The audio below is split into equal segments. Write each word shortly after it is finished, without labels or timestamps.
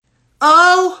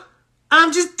Oh,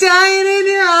 I'm just dying in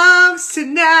your arms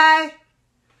tonight.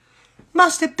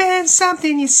 Must have been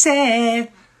something you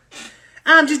said.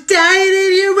 I'm just dying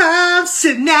in your arms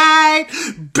tonight.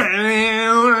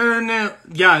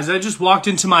 Guys, I just walked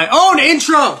into my own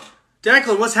intro.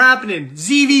 Declan, what's happening?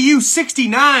 ZVU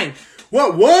 69.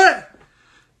 What?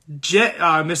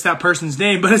 I missed that person's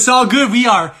name, but it's all good. We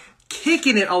are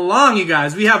kicking it along, you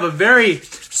guys. We have a very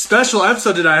special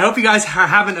episode today. I hope you guys are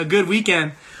having a good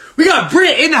weekend. We got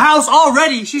Britt in the house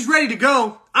already. She's ready to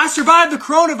go. I survived the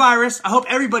coronavirus. I hope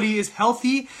everybody is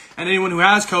healthy, and anyone who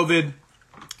has COVID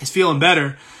is feeling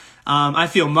better. I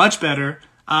feel much better.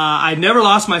 I never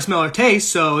lost my smell or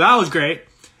taste, so that was great.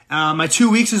 My 2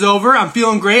 weeks is over. I'm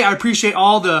feeling great. I appreciate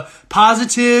all the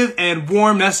positive and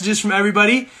warm messages from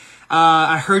everybody.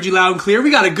 I heard you loud and clear.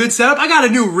 We got a good setup. I got a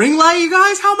new ring light, you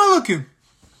guys. How am I looking?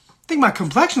 I think my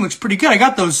complexion looks pretty good. I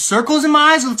got those circles in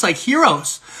my eyes. It looks like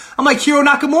heroes. I'm like Hiro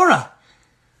Nakamura.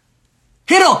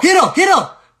 Hito.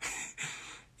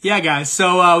 Yeah, guys.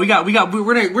 So we're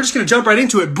just gonna jump right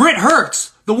into it. Britt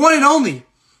Hurts, the one and only,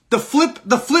 the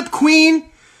flip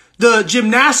queen, the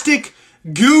gymnastic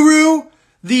guru,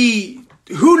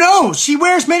 who knows? She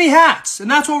wears many hats,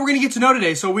 and that's what we're gonna get to know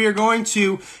today. So we are going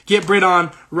to get Britt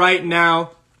on right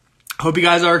now. Hope you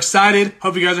guys are excited.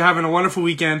 Hope you guys are having a wonderful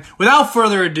weekend. Without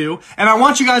further ado, and I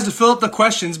want you guys to fill up the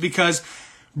questions because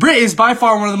Britt is by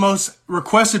far one of the most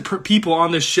requested people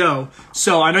on this show.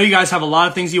 So I know you guys have a lot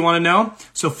of things you want to know.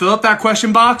 So fill up that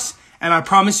question box, and I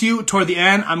promise you, toward the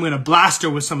end, I'm going to blast her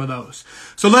with some of those.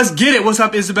 So let's get it. What's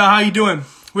up, Isabel? How you doing?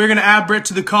 We're going to add Britt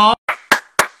to the call.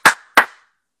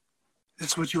 This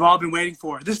is what you've all been waiting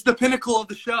for. This is the pinnacle of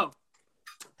the show.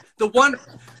 The one,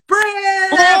 Britt!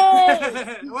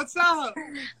 Hey! What's up?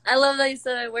 I love that you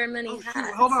said I wear many hats.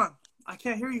 Shoot, hold on. I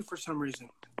can't hear you for some reason.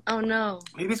 Oh, no.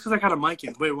 Maybe it's because I got a mic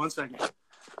in. Wait 1 second.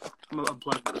 I'm going to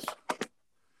unplug this.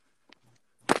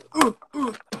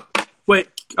 Ooh. Wait.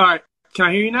 All right. Can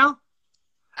I hear you now?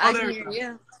 I can hear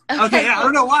you. Okay, yeah. I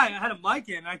don't know why. I had a mic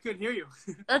in. I couldn't hear you.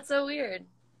 That's so weird.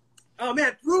 Oh,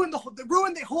 man. Ruined the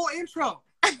whole intro.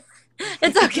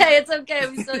 It's okay.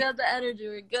 We still got the energy.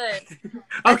 We're good.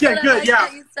 Okay, good.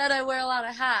 Yeah. You said I wear a lot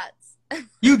of hats.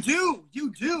 You do.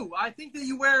 I think that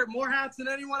you wear more hats than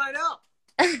anyone I know.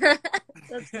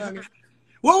 That's funny.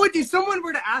 What would you, someone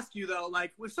were to ask you though,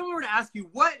 like if someone were to ask you,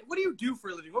 what do you do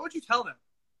for a living? What would you tell them?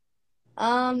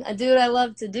 I do what I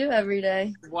love to do every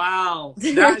day. Wow.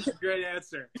 That's a great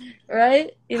answer.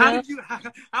 Right?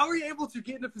 How were you able to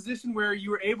get in a position where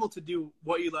you were able to do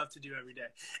what you love to do every day?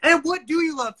 And what do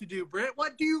you love to do, Britt?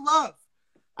 What do you love?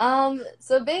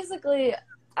 So basically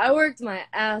I worked my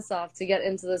ass off to get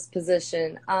into this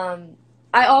position.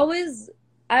 I always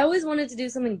wanted to do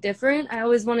something different. I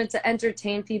always wanted to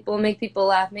entertain people, make people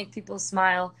laugh, make people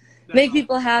smile, make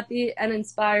people happy, and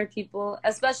inspire people,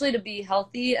 especially to be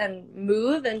healthy and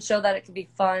move and show that it can be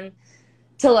fun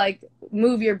to, like,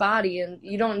 move your body. And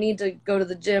you don't need to go to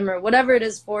the gym or whatever it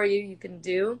is for you, you can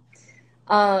do.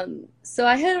 So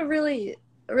I hit a really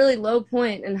low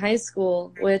point in high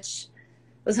school, which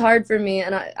was hard for me.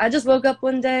 And I just woke up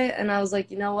one day and I was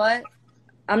like, you know what?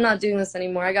 I'm not doing this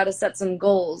anymore. I got to set some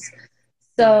goals.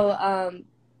 So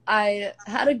I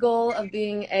had a goal of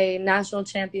being a national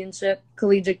championship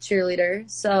collegiate cheerleader.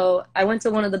 So I went to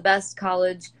one of the best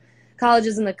colleges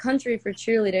in the country for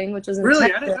cheerleading, which was in Really?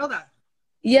 Texas. I didn't know that.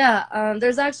 Yeah,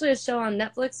 there's actually a show on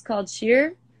Netflix called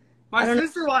Cheer. My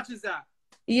sister watches that.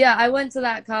 Yeah, I went to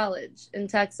that college in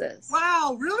Texas.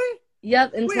 Wow, really?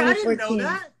 Yep, in 2014. I didn't know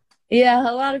that. Yeah,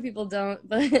 a lot of people don't,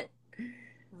 but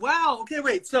wow. Okay,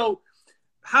 wait. So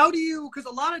how do you, because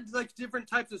a lot of like different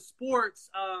types of sports,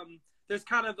 there's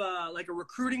kind of like a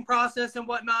recruiting process and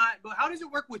whatnot, but how does it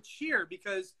work with cheer?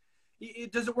 Because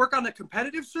does it work on the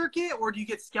competitive circuit, or do you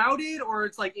get scouted, or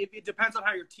it's like it depends on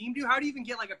how your team do? How do you even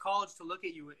get like a college to look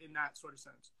at you in that sort of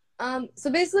sense? So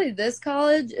basically this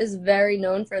college is very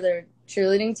known for their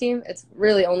cheerleading team. It's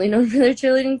really only known for their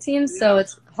cheerleading team, so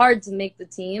it's hard to make the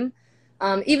team.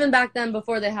 Even back then,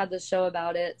 before they had the show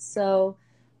about it. So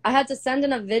I had to send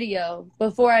in a video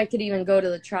before I could even go to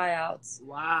the tryouts.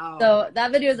 Wow. So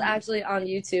that video is actually on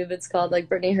YouTube. It's called like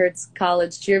Brittany Hurts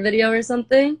college cheer video or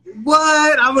something.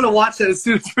 What? I'm going to watch that as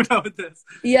soon as we're done with this.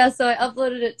 Yeah, so I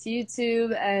uploaded it to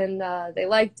YouTube and they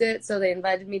liked it. So they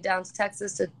invited me down to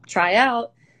Texas to try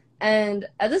out. And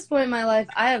at this point in my life,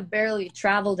 I have barely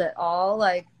traveled at all.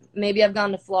 Like maybe I've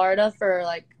gone to Florida for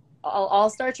like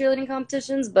all-star cheerleading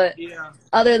competitions. But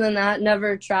other than that,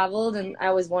 never traveled, and I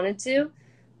always wanted to.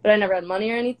 But I never had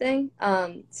money or anything.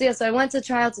 So I went to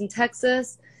tryouts in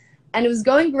Texas, and it was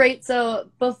going great. So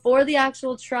before the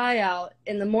actual tryout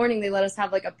in the morning, they let us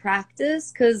have like a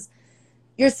practice because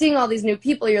you're seeing all these new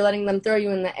people, you're letting them throw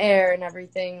you in the air and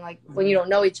everything, like when you don't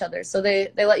know each other. So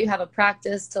they let you have a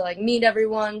practice to like meet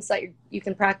everyone so that you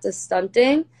can practice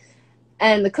stunting.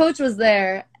 And the coach was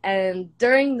there, and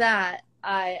during that,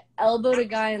 I elbowed a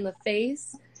guy in the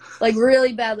face, like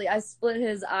really badly. I split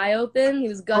his eye open. He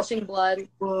was gushing blood.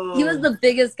 Whoa. He was the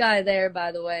biggest guy there,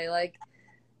 by the way, like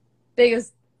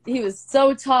biggest. He was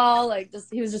so tall, like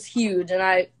he was just huge, and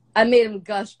I made him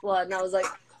gush blood, and I was like,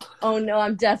 oh no,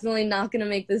 I'm definitely not gonna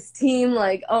make this team.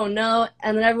 Like, oh no.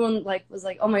 And then everyone like was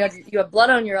like, oh my God, you have blood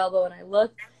on your elbow. And I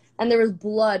looked, and there was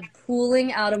blood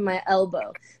pooling out of my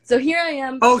elbow. So here I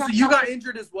am. Oh, so you got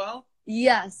injured as well?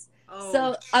 Yes. Oh,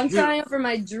 so I'm trying out for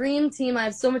my dream team. I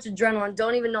have so much adrenaline.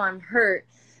 Don't even know I'm hurt.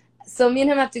 So me and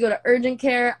him have to go to urgent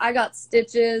care. I got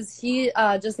stitches. He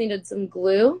just needed some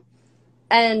glue.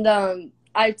 And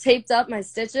I taped up my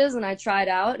stitches, and I tried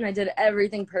out, and I did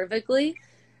everything perfectly.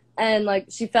 And like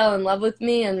she fell in love with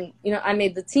me, and I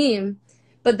made the team.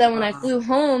 But then when I flew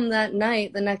home that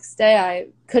night, the next day, I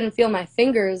couldn't feel my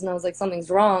fingers, and I was like, something's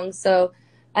wrong. So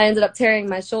I ended up tearing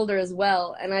my shoulder as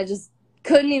well, and I just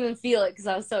couldn't even feel it because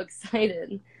I was so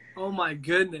excited. Oh my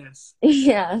goodness.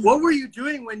 Yeah. What were you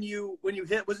doing when you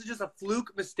hit? Was it just a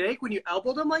fluke mistake when you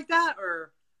elbowed him like that,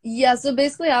 or? Yeah, so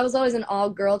basically I was always an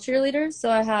all-girl cheerleader, so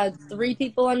I had 3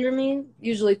 people under me,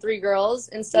 usually 3 girls,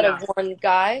 instead of 1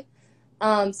 guy. So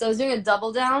I was doing a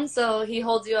double down, so he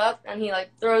holds you up, and he,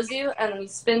 like, throws you, and then you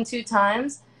spin 2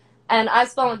 times. And I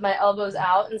spun with my elbows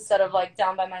out instead of, like,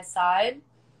 down by my side.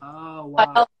 Oh,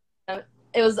 wow.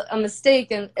 It was a mistake,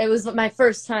 and it was my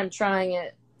first time trying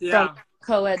it from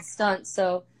co-ed stunt,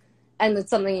 so, and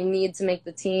it's something you need to make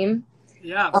the team.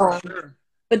 Yeah, for sure.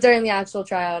 But during the actual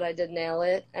tryout, I did nail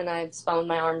it, and I spun with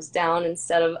my arms down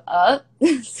instead of up.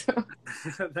 So.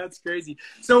 That's crazy.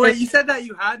 So wait, you said that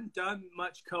you hadn't done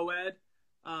much co-ed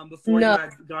before you had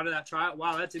gone to that tryout.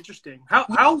 Wow, that's interesting. How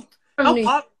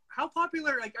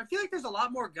popular? Like, I feel like there's a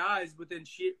lot more guys within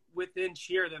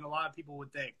cheer than a lot of people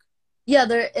would think. Yeah,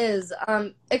 there is.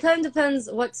 It kind of depends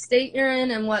what state you're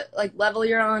in and what like level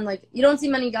you're on. Like, you don't see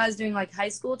many guys doing like high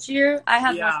school cheer. I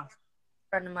had one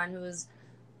friend of mine who was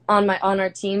on our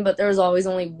team, but there was always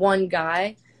only 1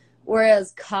 guy.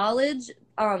 Whereas college,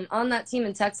 on that team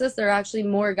in Texas, there are actually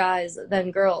more guys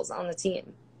than girls on the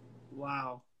team.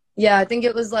 Wow. Yeah, I think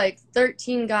it was like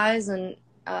 13 guys and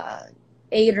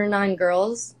 8 or 9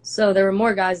 girls. So there were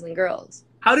more guys than girls.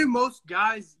 How do most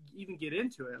guys even get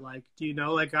into it? Like, do you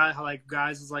know, like, how like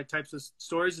guys is like types of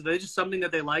stories? Are they just something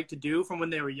that they like to do from when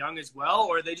they were young as well,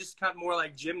 or are they just kind of more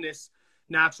like gymnasts,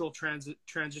 natural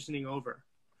transitioning over?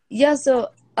 Yeah,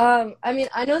 so I mean,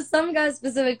 I know some guys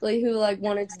specifically who like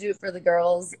wanted to do it for the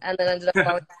girls and then ended up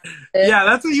falling it. Yeah,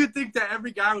 that's what you'd think that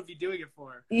every guy would be doing it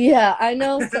for. Yeah, I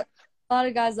know a lot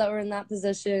of guys that were in that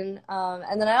position.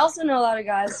 And then I also know a lot of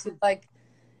guys who like,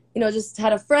 just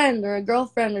had a friend or a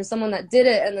girlfriend or someone that did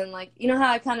it, and then like, how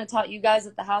I kind of taught you guys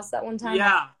at the house that one time?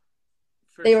 Yeah.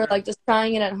 They were like just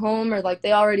trying it at home, or like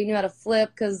they already knew how to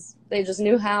flip because they just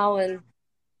knew how, and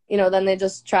then they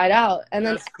just tried out. And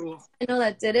then cool. I know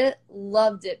that did it,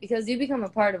 loved it, because you become a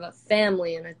part of a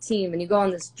family and a team, and you go on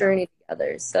this journey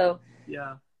together. So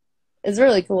yeah, it's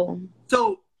really cool.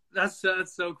 So that's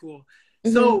so cool.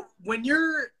 Mm-hmm. So when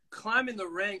you're climbing the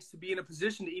ranks to be in a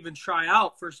position to even try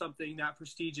out for something that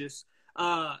prestigious,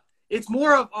 it's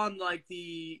more of on like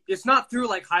it's not through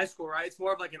like high school, right? It's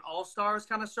more of like an all-stars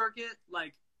kind of circuit.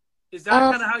 Like, is that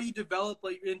kind of how you develop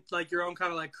like your own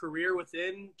kind of like career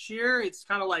within cheer? It's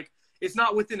kind of like, it's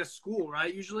not within a school,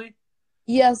 right? Usually.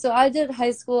 Yeah, so I did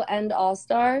high school and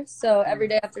all-star. So every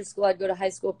day after school, I'd go to high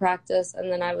school practice,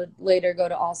 and then I would later go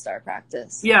to all-star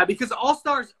practice. Yeah, because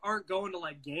all-stars aren't going to,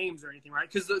 like, games or anything, right?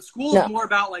 Because the school is more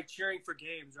about, like, cheering for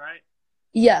games, right?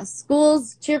 Yes,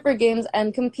 schools cheer for games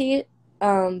and compete,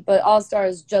 but all-star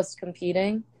is just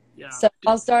competing. Yeah. So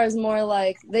all-star is more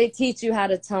like they teach you how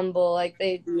to tumble. Like,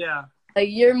 like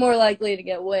you're more likely to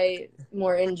get way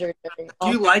more injured. Do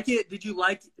you like it? Did you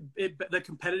like it, the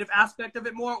competitive aspect of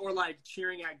it more, or like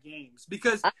cheering at games?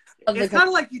 Because it's kind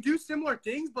of like you do similar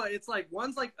things, but it's like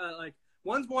one's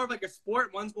more of like a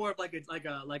sport, one's more of like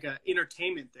a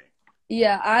entertainment thing.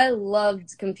 Yeah, I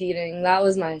loved competing. That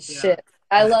was my shit.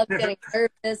 I loved getting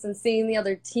nervous and seeing the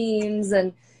other teams,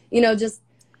 and just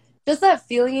that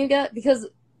feeling you get, because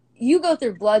you go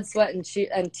through blood, sweat,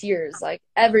 and tears like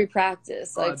every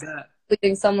practice. Like,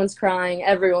 someone's crying,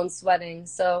 everyone's sweating.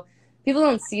 So people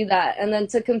don't see that. And then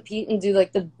to compete and do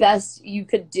like the best you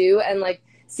could do, and like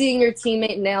seeing your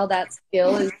teammate nail that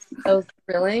skill is so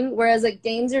thrilling. Whereas at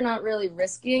games, you're not really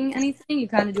risking anything. You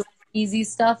kind of do easy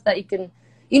stuff that you can,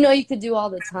 you could do all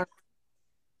the time.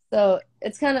 So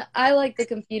it's kind of, I like the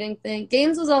competing thing.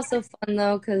 Games was also fun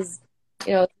though, because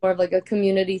it's more of like a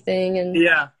community thing and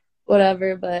Yeah.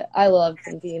 whatever, but I love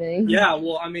competing. Yeah,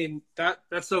 well, I mean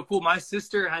that's so cool. My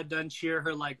sister had done cheer.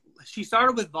 Her like she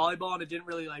started with volleyball and it didn't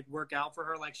really like work out for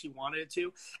her like she wanted it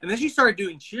to, and then she started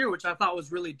doing cheer, which I thought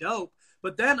was really dope.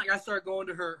 But then like I started going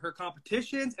to her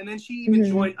competitions, and then she even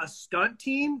Hmm. joined a stunt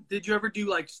team. Did you ever do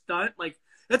like stunt? Like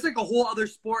that's like a whole other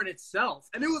sport in itself.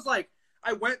 And it was like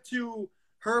I went to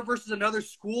her versus another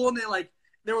school, and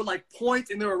there were like points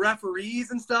and there were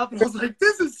referees and stuff, and I was like,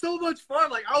 this is so much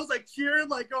fun. Like I was like cheering,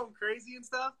 like going crazy and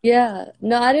stuff. Yeah.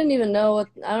 No, I don't even know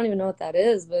what that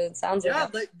is, but it sounds like Yeah,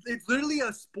 that. like it's literally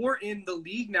a sport in the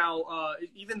league now.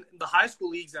 Even the high school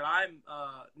leagues that I'm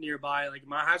nearby, like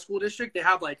my high school district, they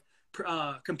have like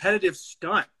competitive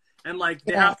stunt, and like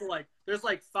they Yeah. have to like there's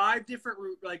like 5 different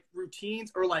like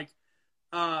routines or like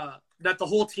that the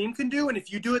whole team can do, and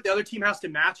if you do it, the other team has to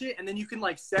match it, and then you can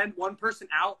like send one person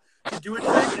out to do a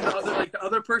trick, and the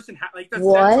other person send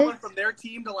What? someone from their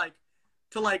team to like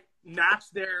match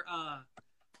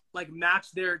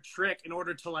their trick in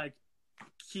order to like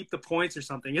keep the points or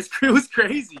something. It was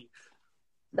crazy.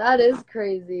 That is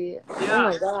crazy. Oh Yeah,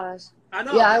 my gosh. I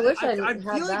know. Yeah, I wish I had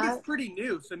feel like it's that. pretty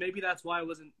new, so maybe that's why it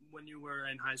wasn't when you were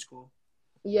in high school.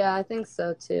 Yeah, I think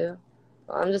so too.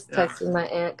 Well, I'm just Yeah, texting my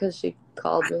aunt because she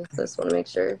called me, so I just want to make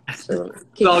sure she doesn't it's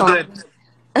keep all calling. good.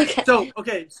 Okay. So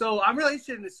okay, so I'm really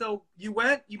interested in this. So you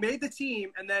made the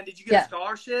team, and then did you get a Yeah.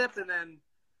 scholarship? And then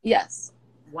Yes.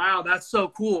 wow, that's so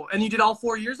cool. And you did all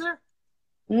 4 years there?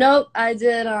 Nope. I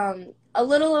did a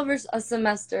little over a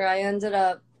semester. I ended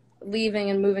up leaving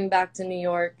and moving back to New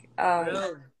York.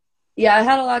 Really? Yeah, I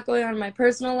had a lot going on in my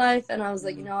personal life, and I was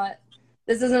like, you Mm. know what?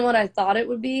 This isn't what I thought it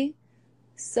would be.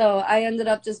 So I ended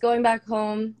up just going back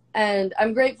home, and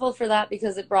I'm grateful for that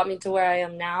because it brought me to where I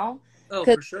am now. Oh,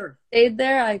 Because for sure. if I stayed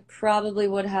there, I probably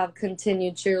would have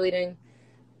continued cheerleading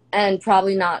and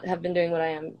probably not have been doing what I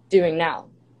am doing now.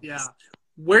 Yeah.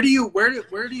 Where do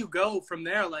you go from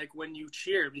there? Like when you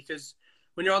cheer, because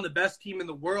when you're on the best team in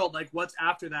the world, like what's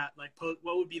after that? Like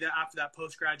what would be that after that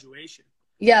post graduation?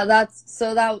 Yeah, that's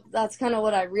kind of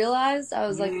what I realized. I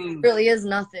was like, Mm, there really is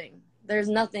nothing. There's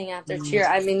nothing after mm, cheer.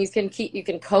 I mean, you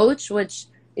can coach, which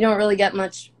you don't really get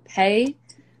much pay,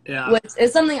 yeah. which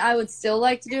is something I would still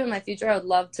like to do in my future. I would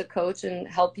love to coach and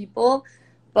help people,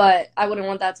 but I wouldn't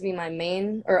want that to be my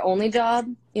main or only job.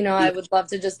 I Yeah. would love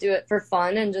to just do it for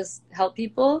fun and just help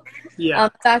people. Yeah.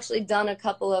 I've actually done a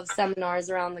couple of seminars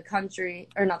around the country,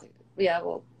 or not, yeah,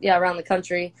 well, yeah, around the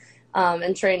country,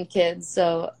 and trained kids.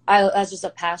 So that's just a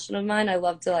passion of mine. I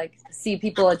love to like see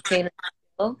people attain a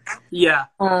skill. Yeah.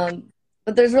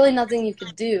 But there's really nothing you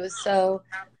could do. So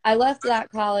I left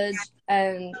that college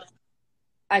and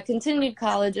I continued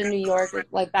college in New York,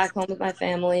 like back home with my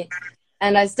family.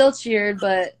 And I still cheered,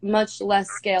 but much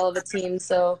less scale of a team.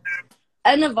 So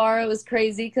at Navarro, it was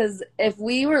crazy because if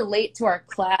we were late to our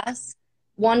class,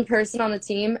 one person on the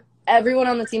team, everyone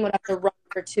on the team would have to run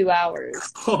for 2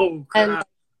 hours. Oh And crap.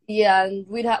 yeah, and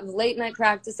we'd have late night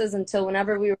practices until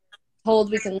whenever we were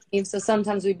told we can leave. So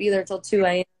sometimes we'd be there till 2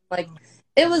 a.m. Like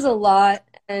it was a lot.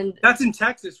 And That's in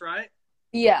Texas, right?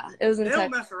 yeah, it was They in don't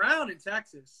Texas. mess around in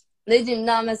Texas. They do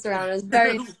not mess around. It was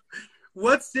very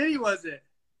What city was it?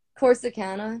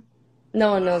 Corsicana.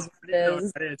 No one Wow, knows I what didn't know it what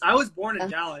is. that is. I was born in Yeah.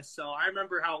 Dallas, so I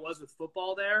remember how it was with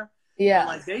football there. And Yeah.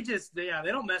 like they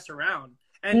don't mess around.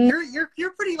 And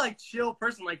you're pretty like chill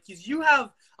person, like because you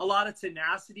have a lot of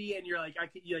tenacity, and you're like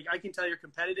I can tell your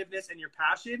competitiveness and your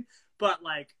passion, but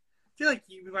like I feel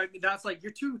like that's like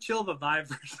you're too chill of a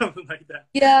vibe or something like that.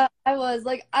 Yeah, I was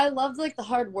like, I loved like the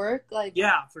hard work. Like,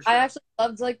 Yeah, for I sure. actually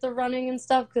loved like the running and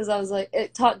stuff because I was like,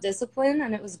 it taught discipline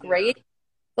and it was Yeah. great.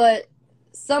 But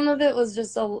some of it was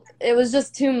it was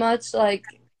just too much. Like,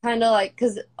 kind of like,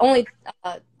 because only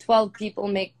 12 people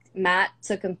make mat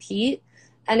to compete.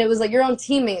 And it was like your own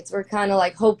teammates were kind of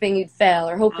like hoping you'd fail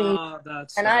or hoping,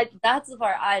 That's and that's the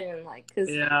part I didn't like because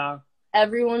yeah.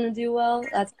 everyone would do well.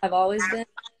 That's how I've always been.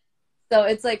 So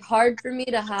it's like hard for me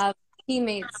to have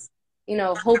teammates,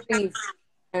 hoping you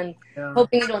and Yeah.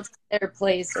 hoping you don't take their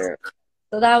place so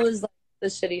that was like the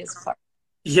shittiest part.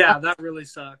 Yeah, that really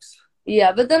sucks.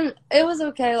 Yeah, but then it was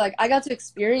okay. Like I got to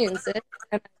experience it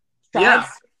and I tried. Yeah.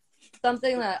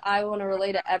 Something that I want to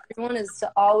relate to everyone is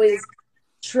to always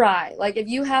try. Like if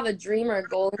you have a dream or a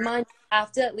goal in mind, you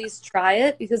have to at least try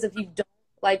it because if you don't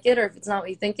like it or if it's not what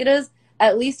you think it is,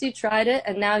 at least you tried it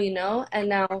and now you know and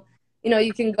now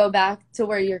you can go back to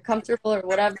where you're comfortable or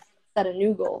whatever, set a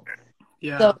new goal.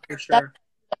 Yeah, So for that's sure.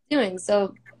 what I'm doing.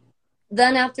 So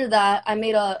then after that, I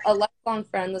made a lifelong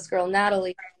friend, this girl,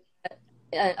 Natalie,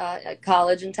 at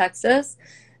college in Texas,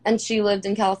 and she lived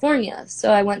in California.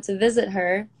 So I went to visit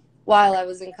her while I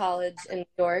was in college in New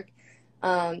York.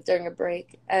 during a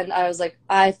break, and I was like,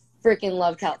 I freaking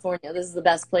love California. This is the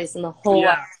best place in the whole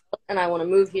Yeah. world, and I want to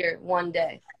move here one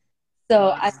day. So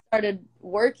Wow. I started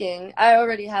working. I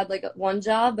already had like one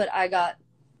job, but I got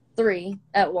three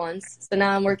at once. So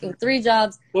now I'm working three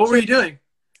jobs. What were you doing?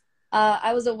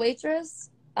 I was a waitress.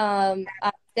 I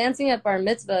was dancing at bar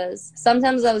mitzvahs.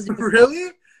 Sometimes I was doing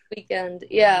Really? weekend.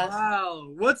 Yeah.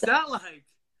 Wow. What's that like?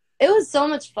 It was so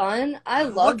much fun. I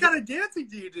What loved it. kind of dancing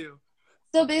do you do?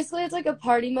 So basically, it's like a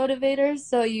party motivator.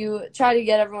 So you try to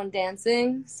get everyone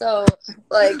dancing. So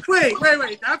like,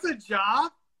 Wait. That's a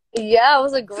job? yeah, it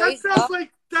was a great That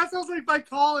sounds job. like my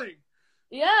calling.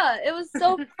 Yeah, it was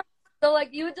so fun. So like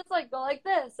you would just like go like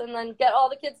this and then get all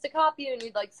the kids to copy you, and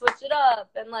you'd like switch it up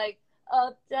and like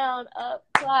up, down, up,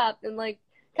 clap, and like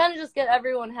kind of just get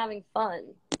everyone having fun.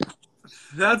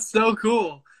 That's so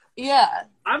cool. Yeah.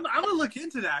 I'm gonna look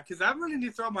into that because I'm gonna need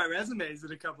to throw my resumes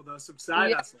in a couple of those some side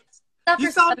Yeah. hustles. Except You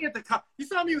for saw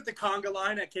me with the conga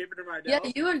line at Cape Cod. Yeah,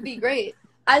 you would be great.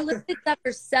 I lived in that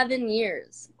for 7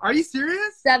 years. Are you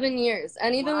serious? 7 years.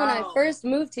 And even when I Wow. first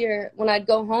moved here, when I'd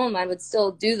go home, I would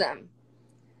still do them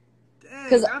Dang,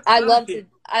 because that's I nice.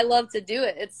 love to do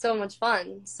it. It's so much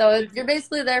fun. So you're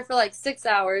basically there for like 6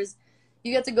 hours.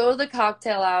 You get to go to the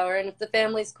cocktail hour, and if the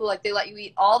family's cool, like they let you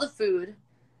eat all the food,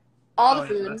 Oh,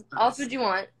 yeah, that's all nice. food you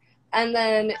want, and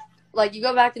then like you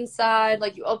go back inside,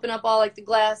 like you open up all like the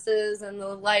glasses and the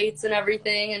lights and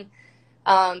everything,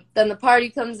 and then the party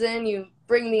comes in. You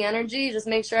bring the energy, just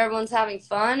make sure everyone's having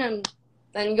fun, and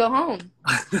then you go home.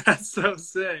 That's so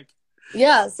sick.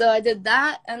 Yeah, so I did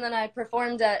that, and then I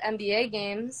performed at NBA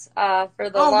games for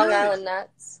the Oh, Long really? Island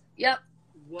Nets. Yep.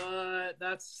 What?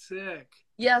 That's sick.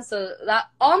 Yeah, so that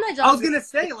all my jobs. I was gonna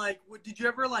say, like, did you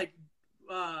ever like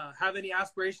have any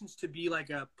aspirations to be like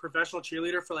a professional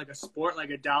cheerleader for like a sport, like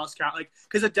a Dallas Cow, like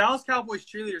because a Dallas Cowboys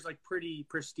cheerleader is like pretty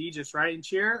prestigious, right, in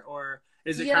cheer, or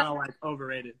is it Yeah. kind of like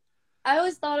overrated? I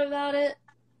always thought about it.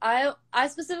 I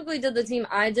specifically did the team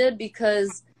I did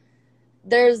because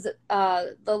there's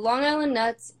the Long Island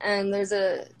Nets, and there's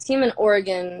a team in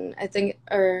Oregon, I think,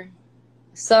 or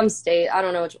some state. I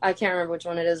don't know I can't remember which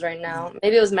one it is right now.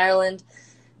 Maybe it was Maryland,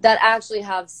 that actually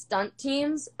have stunt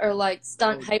teams or like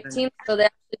stunt hype Okay. teams. So they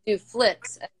actually do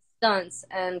flips and stunts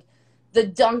and the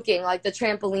dunking, like the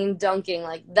trampoline dunking.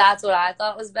 Like that's what I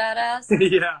thought was badass.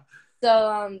 Yeah.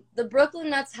 So the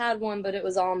Brooklyn Nets had one, but it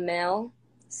was all male.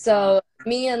 So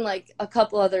me and like a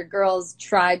couple other girls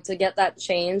tried to get that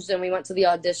changed, and we went to the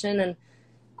audition, and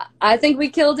I think we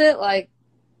killed it. Like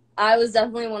I was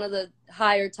definitely one of the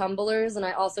higher tumblers, and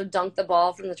I also dunked the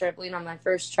ball from the trampoline on my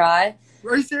first try.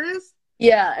 Are you serious?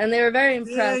 Yeah, and they were very Yeah,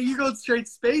 impressed. you go straight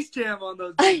Space Jam on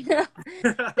those. I know.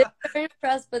 They were very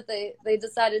impressed, but they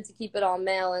decided to keep it all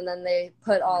male, and then they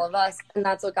put all of us, and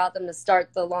that's what got them to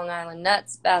start the Long Island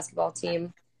Nets basketball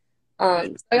team.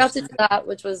 So I got to do that,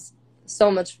 which was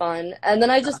so much fun. And then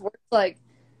I just worked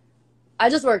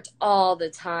all the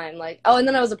time. Like, oh, and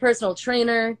then I was a personal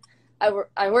trainer. I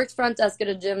worked front desk at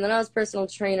a gym. Then I was personal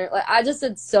trainer. Like, I just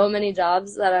did so many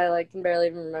jobs that I like can barely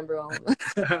even remember all of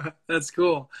them. That's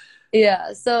cool.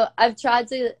 Yeah, so I've tried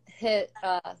to hit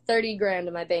 30 grand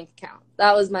in my bank account.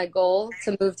 That was my goal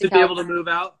to move to To be able California. to move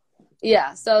out.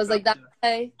 Yeah, so I was like, Gotcha. that's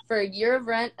okay for a year of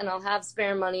rent, and I'll have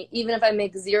spare money. Even if I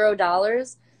make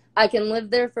 $0, I can live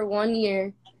there for 1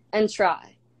 year and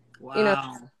try. Wow. You know,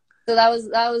 So that was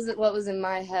what was in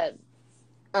my head.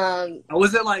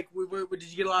 Was it like, did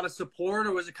you get a lot of support,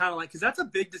 or was it kind of like, because that's a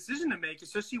big decision to make,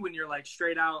 especially when you're like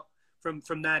straight out from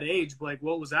that age. Like,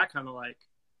 what was that kind of like?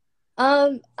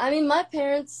 I mean, my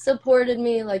parents supported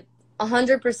me like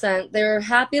 100%. They were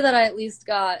happy that I at least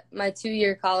got my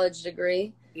 2-year college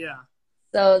degree. Yeah.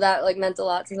 So that like meant a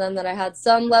lot to them, that I had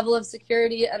some level of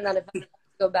security, and that if I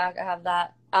go back, I have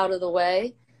that out of the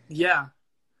way. Yeah.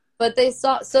 But they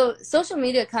saw, so social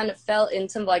media kind of fell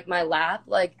into like my lap.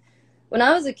 Like when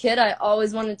I was a kid, I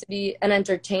always wanted to be an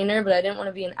entertainer, but I didn't want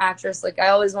to be an actress. Like I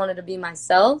always wanted to be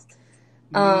myself.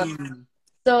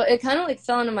 So it kind of like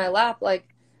fell into my lap. Like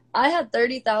I had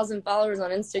 30,000 followers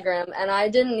on Instagram, and I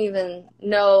didn't even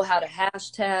know how to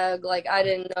hashtag. Like I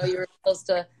didn't know you were supposed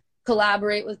to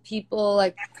collaborate with people.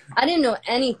 Like I didn't know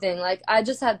anything. Like I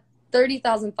just had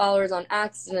 30,000 followers on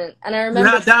accident. And I You remember,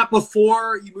 had that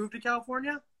before you moved to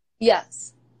California?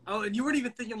 yes. Oh, and you weren't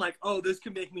even thinking like, oh, this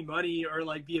could make me money or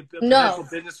like be a No. potential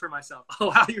business for myself. Oh,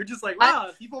 wow. You're just like,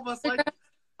 wow, people must like.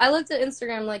 I looked at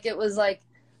Instagram like it was like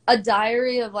a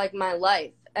diary of like my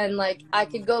life, and like I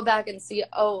could go back and see,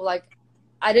 oh, like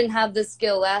I didn't have this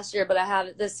skill last year, but I have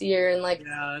it this year, and like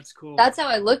Yeah, that's cool. that's how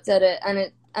I looked at it,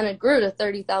 and it grew to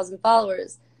 30,000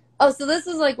 followers. Oh, so this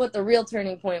is like what the real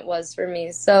turning point was for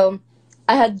me. So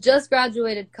I had just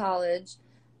graduated college.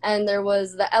 and there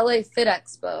was the LA Fit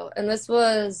Expo, and this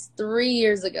was 3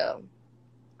 years ago.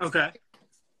 Okay.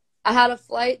 I had a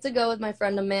flight to go with my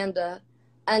friend Amanda,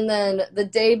 and then the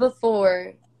day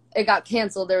before it got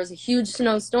canceled, there was a huge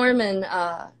snowstorm in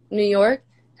New York,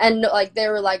 and like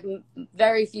there were like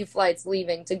very few flights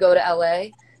leaving to go to LA,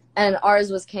 and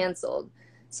ours was canceled.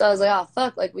 So I was like, oh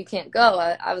fuck, like we can't go.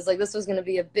 I was like, this was gonna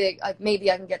be a big, like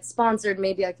maybe I can get sponsored,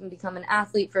 maybe I can become an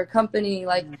athlete for a company,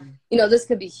 like this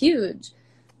could be huge.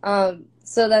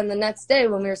 So then the next day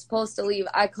when we were supposed to leave,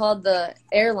 I called the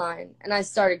airline and I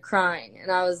started crying,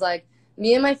 and I was like,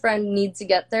 me and my friend need to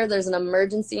get there. There's an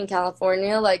emergency in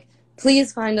California. Like,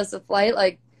 please find us a flight.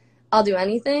 Like, I'll do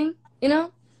anything,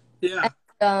 Yeah.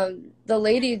 And, the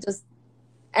lady just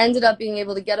ended up being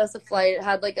able to get us a flight. It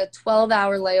had like a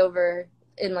 12-hour layover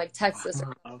in like Texas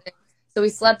or something. So we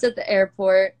slept at the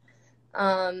airport.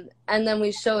 And then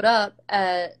we showed up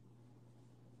an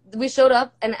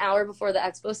hour before the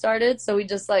expo started. So we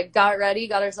just like got ready,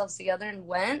 got ourselves together and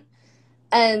went.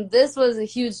 And this was a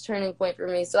huge turning point for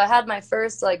me. So I had my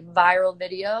first like viral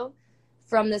video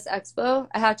from this expo.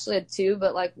 I actually had two,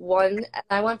 but like one, and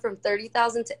I went from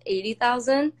 30,000 to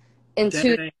 80,000 in Dang.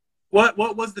 2. What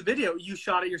was the video? You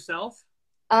shot it yourself?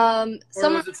 Or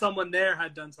was it someone there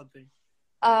had done something?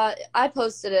 I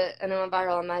posted it and it went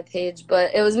viral on my page,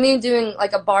 but it was me doing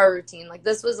like a bar routine. Like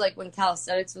this was like when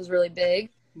calisthenics was really big,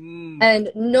 and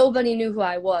nobody knew who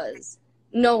I was.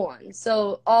 No one.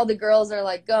 So all the girls are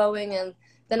like going, and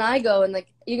then I go, and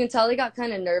like you can tell they got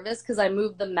kind of nervous because I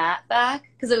moved the mat back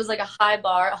because it was like a high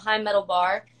metal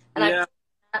bar, and I moved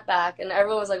the mat back, and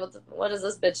everyone was like, "What is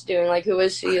this bitch doing? Like, who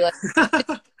is she?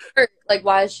 Like,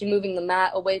 why is she moving the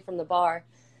mat away from the bar?"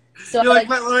 So you're like,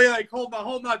 hold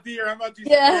my beer. I'm about to do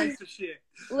some gangster shit.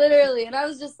 Literally, and I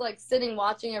was just like sitting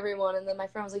watching everyone, and then my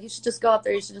friend was like, "You should just go up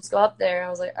there. You should just go up there." And I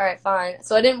was like, "All right, fine."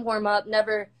 So I didn't warm up,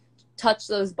 never touched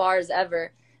those bars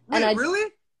ever. Wait, and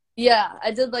really? Yeah,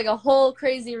 I did like a whole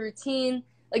crazy routine,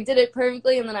 like did it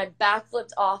perfectly, and then I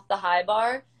backflipped off the high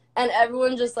bar, and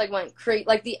everyone just like went crazy.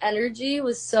 Like the energy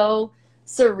was so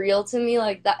surreal to me.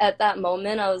 Like that at that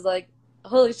moment, I was like,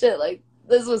 "Holy shit!" Like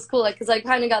this was cool. Like because I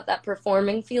kind of got that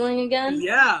performing feeling again.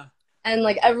 Yeah. And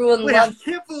like everyone loved.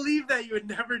 I can't believe that you had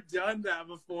never done that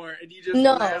before, and you just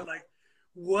like,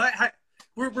 what?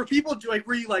 Were people like?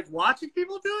 Were you like watching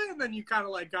people do it, and then you kind of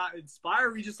like got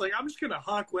inspired? Were you just like, I'm just gonna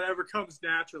huck whatever comes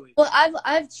naturally? Well,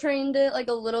 I've trained it like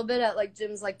a little bit at like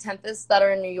gyms like Tempest that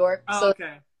are in New York, so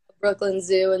okay, Brooklyn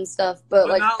Zoo and stuff. But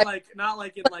like not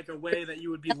like in like a way that you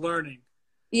would be learning.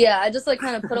 Yeah, I just like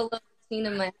kind of put a little routine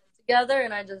in my head together,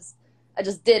 and I just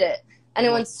did it, and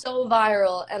it went so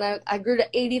viral, and I grew to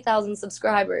 80,000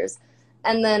 subscribers,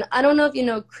 and then I don't know if you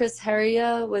know Chris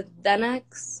Heria with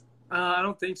Denex. I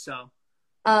don't think so.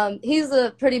 He's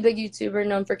a pretty big YouTuber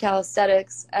known for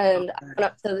calisthenics, and I went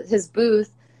up to his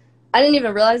booth. I didn't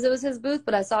even realize it was his booth,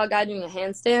 but I saw a guy doing a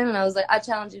handstand, and I was like, I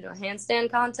challenge you to a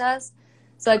handstand contest.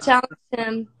 So I challenged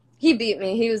him. He beat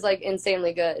me. He was like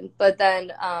insanely good. But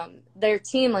then their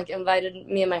team like invited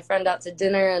me and my friend out to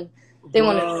dinner, and they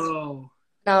wanted to.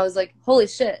 And I was like, holy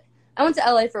shit. I went to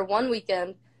LA for 1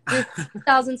 weekend,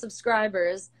 1,000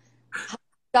 subscribers,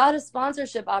 got a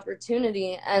sponsorship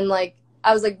opportunity, and like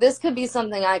I was like, this could be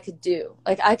something I could do.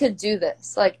 Like, I could do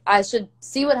this. Like, I should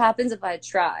see what happens if I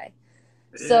try.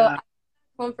 Yeah. So I came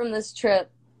home from this trip,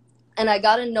 and I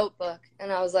got a notebook,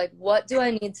 and I was like, what do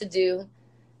I need to do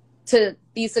to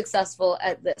be successful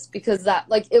at this? Because that,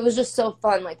 like, it was just so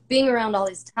fun. Like, being around all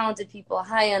these talented people,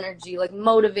 high energy, like,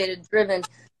 motivated, driven,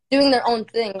 doing their own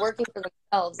thing, working for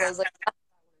themselves. I was like, that's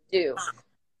what I want to do.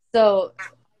 So I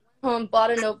went home, bought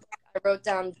a notebook. I wrote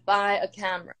down, buy a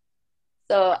camera.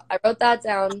 So I wrote that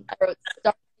down. I wrote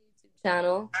start a YouTube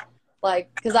channel,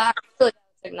 like, because I really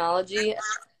like technology.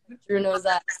 Drew knows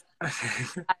that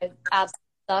I absolutely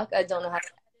suck. I don't know how to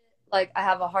edit. Like, I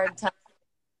have a hard time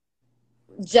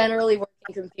generally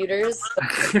working computers.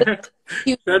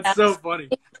 That's so funny.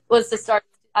 Was to start.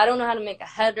 I don't know how to make a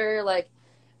header. Like,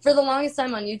 for the longest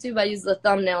time on YouTube, I used the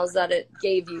thumbnails that it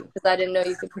gave you because I didn't know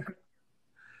you could.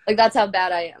 Like, that's how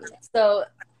bad I am. So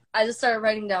I just started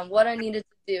writing down what I needed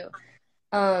to do.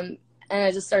 And I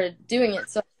just started doing it.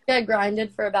 So I think I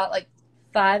grinded for about like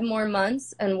 5 more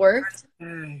months and worked.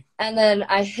 And then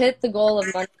I hit the goal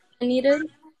of money I needed.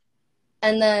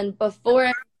 And then before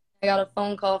I got a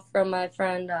phone call from my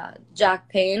friend Jack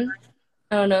Payne.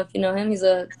 I don't know if you know him. He's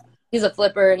a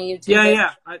flipper and a YouTuber.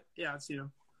 Yeah. I've seen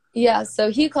him. Yeah, so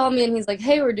he called me and he's like,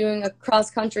 hey, we're doing a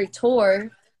cross-country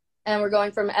tour. And we're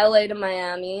going from LA to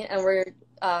Miami. And we're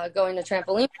going to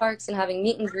trampoline parks and having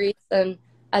meet and greets. And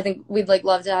I think we'd like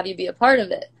love to have you be a part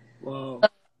of it. Whoa.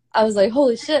 I was like,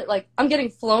 holy shit, like I'm getting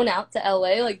flown out to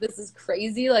LA. Like this is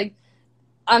crazy. Like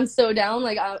I'm so down.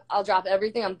 Like I'll drop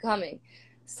everything. I'm coming.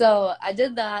 So I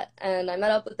did that and I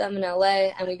met up with them in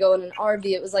LA and we go in an RV.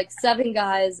 It was like 7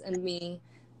 guys and me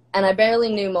and I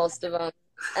barely knew most of them.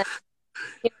 And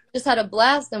just had a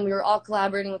blast and we were all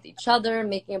collaborating with each other,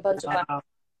 making a bunch of Wow.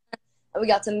 and we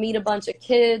got to meet a bunch of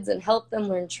kids and help them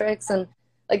learn tricks and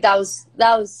like that was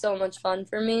so much fun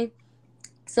for me.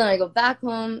 So then I go back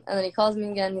home and then he calls me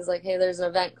again. He's like, hey, there's an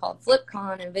event called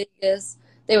FlipCon in Vegas.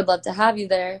 They would love to have you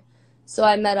there. So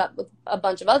I met up with a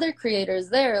bunch of other creators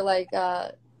there, like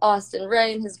Austin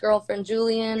Ray and his girlfriend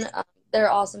Julian.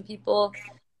 They're awesome people.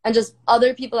 And just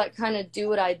other people that kind of do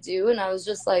what I do. And I was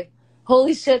just like,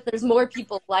 holy shit, there's more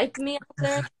people like me out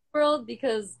there in the world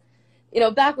because, you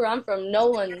know, back where I'm from, no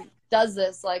one does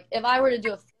this. Like, if I were to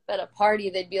do a flip at a party,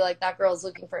 they'd be like, that girl's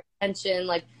looking for attention.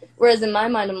 Like, whereas in my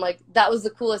mind, I'm like, that was the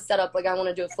coolest setup. Like, I want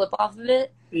to do a flip off of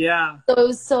it. Yeah. So it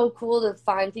was so cool to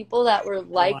find people that were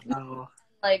like me, Wow.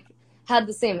 like, had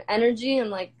the same energy and,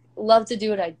 like, love to do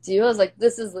what I do. I was like,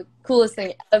 this is the coolest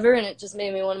thing ever. And it just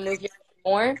made me want to move here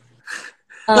more.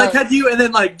 Like, had you, and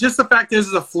then, like, just the fact this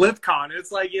is a flip con,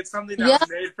 it's like, it's something that was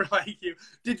made for, like, you.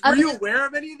 Were you aware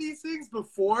of any of these things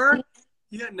before?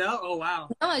 You didn't know? Oh, wow.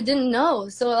 No, I didn't know.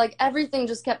 So, like, everything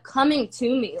just kept coming to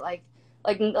me, like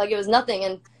it was nothing.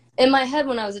 And in my head,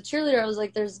 when I was a cheerleader, I was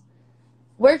like,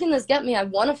 where can this get me? I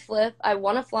want to flip. I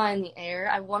want to fly in the air.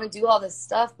 I want to do all this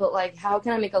stuff. But, like, how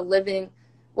can I make a living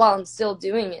while I'm still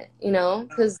doing it, you know?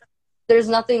 Because there's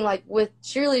nothing, like, with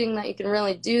cheerleading that you can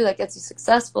really do that gets you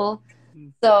successful.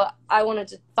 So I wanted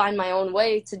to find my own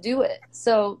way to do it.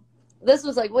 So this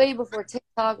was, like, way before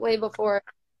TikTok, way before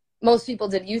most people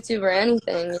did YouTube or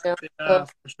anything, you know? Yeah, so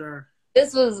for sure.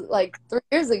 this was, like, 3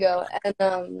 years ago.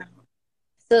 And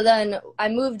so then I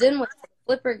moved in with the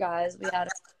flipper guys. We had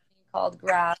a company called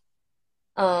Grass.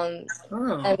 And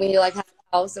we, like, had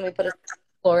a house and we put a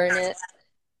floor in it.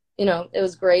 You know, it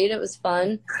was great. It was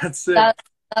fun. That's it.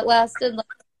 That lasted, like,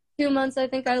 2 months, I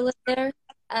think I lived there.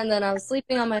 And then I was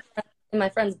sleeping on in my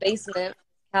friend's basement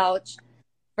couch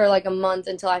for, like, a month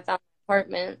until I found an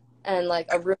apartment and, like,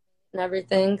 a room and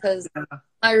everything because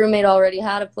my roommate already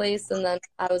had a place. And then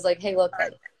I was like, hey, look,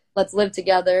 like, let's live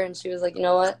together. And she was like, you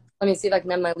know what? Let me see if I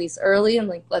can end my lease early and,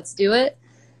 like, let's do it.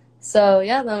 So,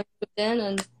 yeah, then we moved in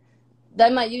and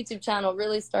then my YouTube channel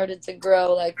really started to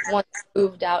grow, like, once I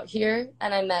moved out here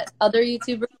and I met other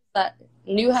YouTubers that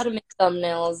knew how to make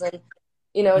thumbnails and,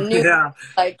 you know, knew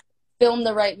like, film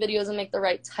the right videos and make the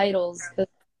right titles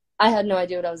because I had no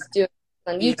idea what I was doing.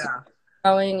 And YouTube was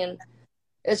growing and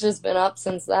it's just been up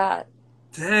since that.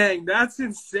 Dang, that's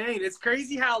insane. It's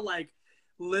crazy how, like,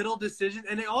 little decisions,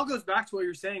 and it all goes back to what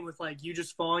you're saying with, like, you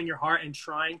just following your heart and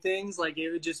trying things. Like,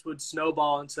 it just would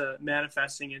snowball into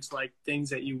manifesting into, like, things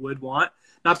that you would want.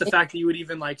 Not the fact that you would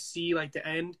even, like, see, like, the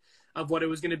end of what it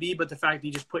was going to be, but the fact that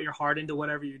you just put your heart into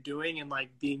whatever you're doing and, like,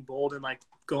 being bold and, like,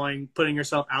 putting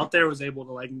yourself out there was able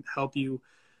to, like, help you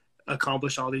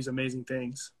accomplish all these amazing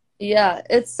things. Yeah,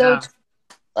 it's so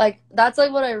like, that's,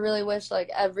 like, what I really wish, like,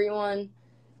 everyone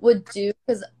would do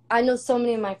because I know so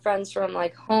many of my friends from,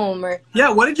 like, home or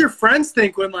what did your friends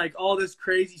think when, like, all this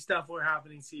crazy stuff were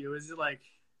happening to you? Is it like,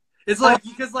 it's like,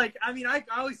 because, like, I mean, I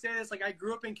always say this, like, I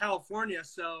grew up in California,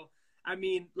 so I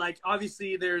mean, like,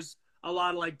 obviously there's a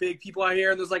lot of, like, big people out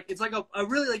here, and there's, like, it's like a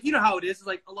really, like, you know how it is. It's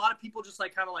like a lot of people just,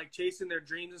 like, kind of, like, chasing their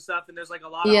dreams and stuff, and there's, like, a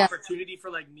lot of opportunity for,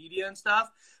 like, media and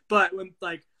stuff. But when,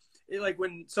 like,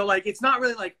 so, like, it's not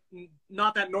really, like,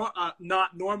 not that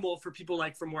not normal for people,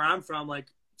 like, from where I'm from, like,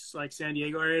 just, like, San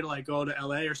Diego area to, like, go to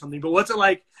LA or something. But what's it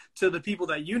like to the people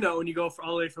that you know when you go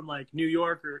all the way from, like, New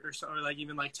York or like,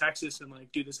 even, like, Texas and,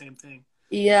 like, do the same thing?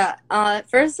 Yeah. At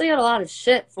first I got a lot of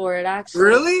shit for it, actually.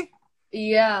 Really?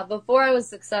 Yeah, before I was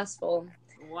successful.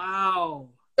 Wow.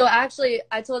 So actually,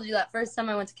 I told you that first time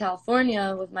I went to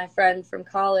California with my friend from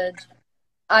college,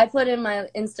 I put in my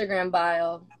Instagram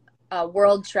bio,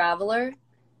 world traveler,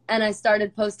 and I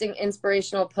started posting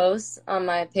inspirational posts on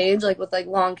my page, like with, like,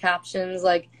 long captions,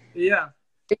 like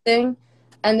everything.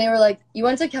 And they were like, you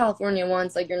went to California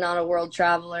once, like, you're not a world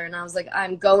traveler. And I was like,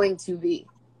 I'm going to be.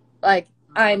 Like,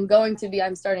 I'm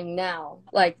starting now.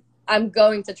 Like, I'm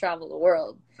going to travel the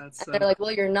world. And they're like,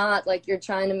 well, you're not. Like, you're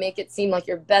trying to make it seem like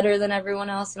you're better than everyone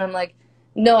else. And I'm like,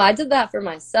 no, I did that for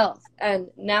myself.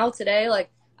 And now today, like,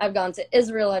 I've gone to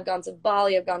Israel, I've gone to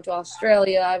Bali, I've gone to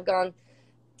Australia, I've gone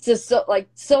to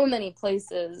so many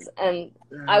places. And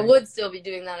I would still be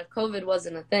doing that if COVID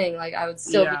wasn't a thing. Like, I would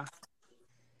still be.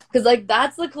 Because, like,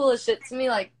 that's the coolest shit to me.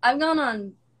 Like, I've gone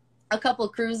on a couple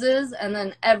cruises, and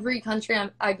then every country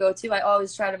I go to, I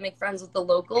always try to make friends with the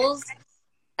locals.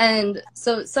 And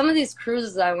so some of these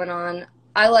cruises I went on,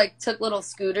 I like took little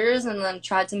scooters and then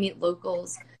tried to meet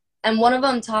locals. And one of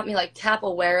them taught me like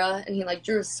capoeira, and he like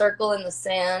drew a circle in the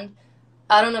sand.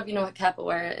 I don't know if you know what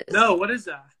capoeira is. No, what is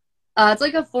that? It's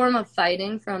like a form of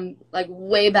fighting from like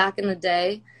way back in the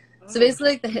day. So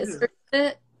basically, like the history of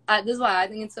it. This is why I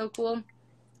think it's so cool.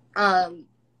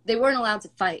 They weren't allowed to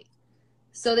fight,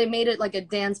 so they made it like a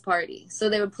dance party. So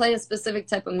they would play a specific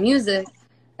type of music,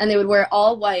 and they would wear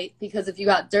all white because if you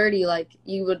got dirty, like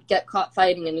you would get caught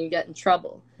fighting and you get in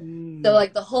trouble. So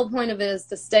like the whole point of it is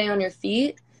to stay on your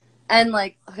feet and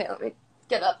like, okay, let me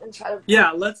get up and try to.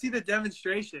 Yeah, let's see the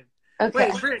demonstration.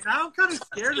 Okay. Wait, Britt, now I'm kind of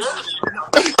scared of you now.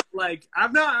 Like,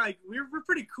 I'm not, like, we're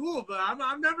pretty cool, but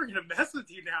I'm never going to mess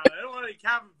with you now. I don't want to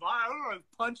have I don't want to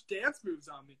punch dance moves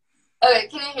on me. Okay,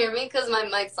 can you hear me? Because my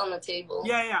mic's on the table.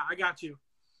 Yeah, I got you.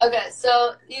 Okay,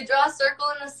 so you draw a circle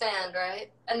in the sand,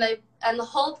 right? And the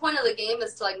whole point of the game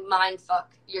is to, like, mind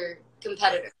fuck your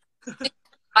competitor.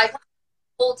 I the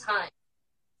whole time.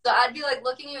 So I'd be, like,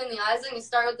 looking you in the eyes, and you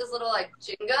start with this little, like,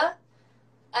 Jenga,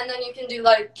 and then you can do,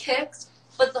 like, kicks.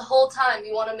 But the whole time,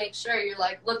 you want to make sure you're,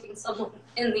 like, looking someone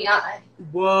in the eye.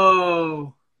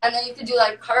 Whoa. And then you can do,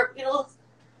 like, cartwheels.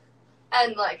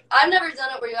 And, like, I've never done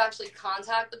it where you actually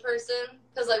contact the person.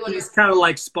 Because, like, when It's kind of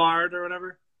like sparred or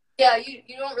whatever? Yeah, you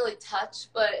don't really touch.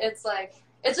 But it's, like,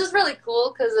 it's just really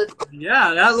cool because it's...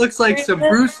 Yeah, that looks like some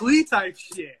Bruce Lee type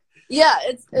shit. Yeah,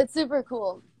 it's super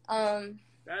cool.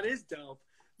 That is dope.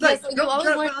 Like, you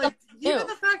always learn something new. Even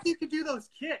the fact you could do those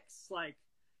kicks, like...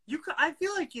 I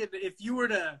feel like if you were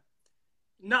to,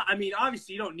 not, I mean,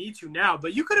 obviously you don't need to now,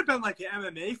 but you could have been like an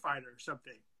MMA fighter or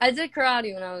something. I did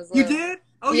karate when I was little. You did?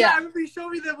 Oh yeah, I remember you showed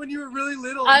me that when you were really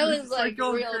little. I was like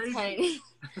going real crazy. tiny.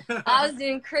 I was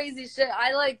doing crazy shit.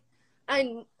 I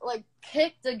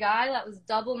kicked a guy that was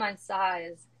double my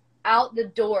size out the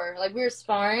door. Like we were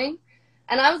sparring,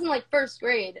 and I was in like first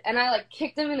grade, and I like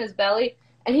kicked him in his belly,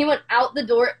 and he went out the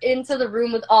door into the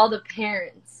room with all the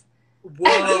parents.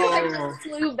 Whoa. And he like just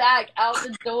flew back out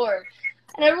the door.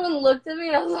 And everyone looked at me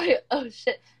and I was like, oh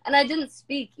shit. And I didn't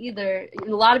speak either. A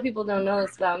lot of people don't know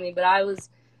this about me, but I was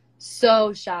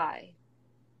so shy.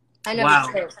 I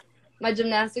never spoke. My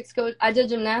gymnastics coach, I did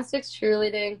gymnastics,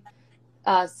 cheerleading,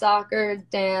 soccer,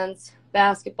 dance,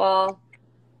 basketball,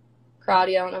 karate.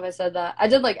 I don't know if I said that. I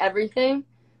did like everything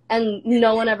and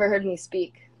no one ever heard me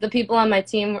speak. The people on my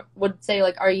team would say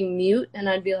like, are you mute? And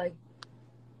I'd be like,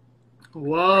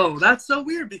 whoa, that's so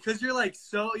weird because you're like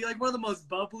one of the most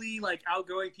bubbly, like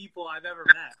outgoing people I've ever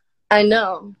met. I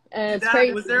know. And it's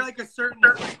crazy. Was there like a certain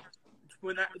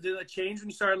did it change when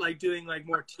you started like doing like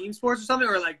more team sports or something,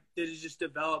 or like did it just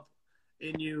develop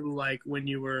in you like when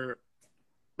you were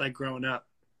like growing up?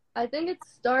 I think it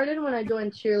started when I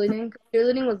joined cheerleading.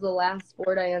 Cheerleading was the last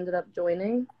sport I ended up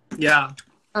joining. Yeah.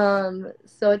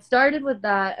 So it started with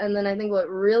that, and then I think what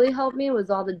really helped me was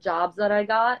all the jobs that I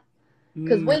got.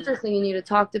 Because weightlifting, you need to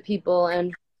talk to people.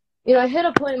 And, you know, I hit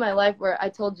a point in my life where I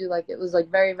told you, like, it was, like,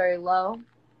 very, very low.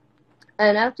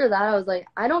 And after that, I was like,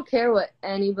 I don't care what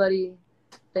anybody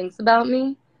thinks about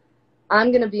me. I'm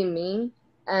going to be me.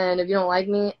 And if you don't like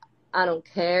me, I don't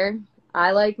care.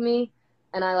 I like me,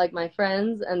 and I like my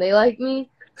friends, and they like me.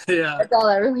 Yeah. That's all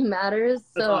that really matters.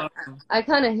 So awesome. I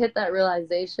kind of hit that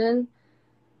realization.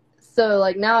 So,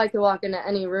 like, now I can walk into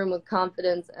any room with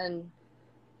confidence and,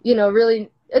 you know,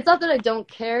 really... It's not that I don't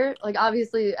care. Like,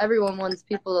 obviously, everyone wants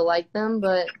people to like them,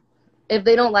 but if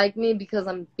they don't like me because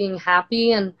I'm being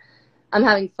happy and I'm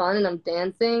having fun and I'm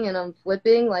dancing and I'm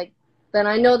flipping, like, then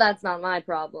I know that's not my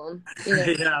problem. You know?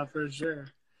 Yeah, for sure.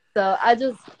 So I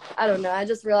don't know. I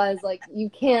just realized, like, you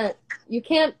can't,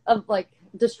 like,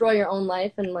 destroy your own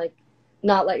life and, like,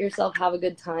 not let yourself have a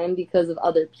good time because of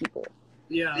other people.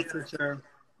 Yeah, for sure.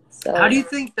 So how do you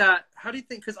think,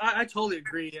 because I totally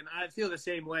agree, and I feel the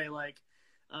same way, like,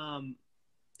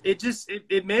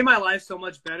 it made my life so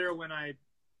much better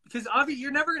because obviously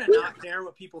you're never going to not care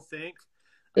what people think.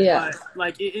 Yeah. But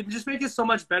like, it just makes it so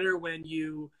much better when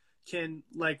you can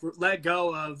like let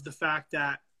go of the fact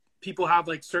that people have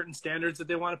like certain standards that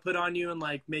they want to put on you and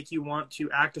like make you want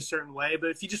to act a certain way.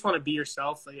 But if you just want to be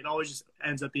yourself, like it always just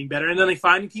ends up being better. And then like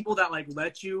finding people that like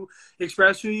let you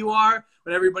express who you are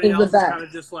when everybody else is kind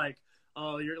of just like,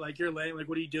 oh, you're lame. Like,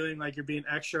 what are you doing? Like, you're being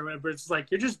extra or whatever. It's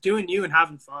like, you're just doing you and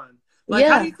having fun. Like,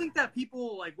 how do you think that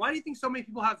people, like, why do you think so many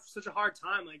people have such a hard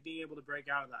time, like, being able to break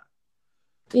out of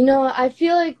that? You know, I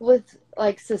feel like with,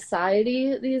 like,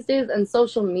 society these days and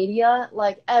social media,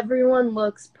 like, everyone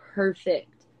looks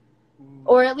perfect.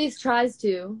 Or at least tries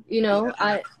to, you know.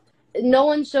 No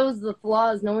one shows the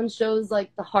flaws. No one shows,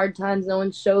 like, the hard times. No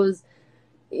one shows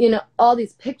you know, all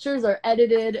these pictures are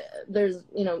edited. There's,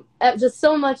 you know, just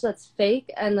so much that's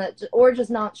fake and that, or just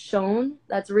not shown.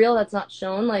 That's real. That's not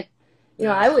shown. Like, you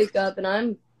know, I wake up and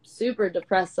I'm super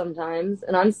depressed sometimes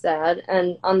and I'm sad.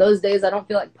 And on those days, I don't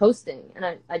feel like posting, and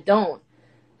I don't.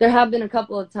 There have been a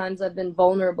couple of times I've been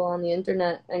vulnerable on the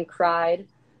internet and cried,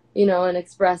 you know, and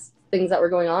expressed things that were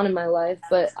going on in my life,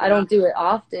 but I don't do it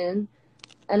often.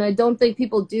 And I don't think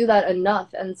people do that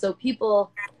enough. And so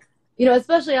people, you know,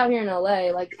 especially out here in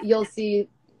LA, like you'll see,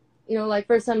 you know, like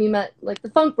first time you met like the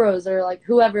Funk Bros or like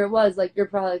whoever it was, like you're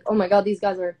probably like, oh my God, these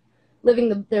guys are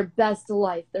living their best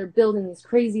life. They're building these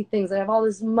crazy things. They have all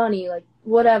this money, like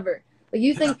whatever. Like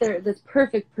you think they're this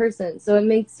perfect person. So it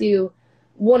makes you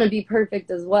want to be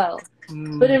perfect as well.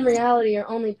 But in reality, you're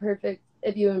only perfect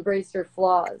if you embrace your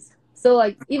flaws. So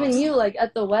like even you, like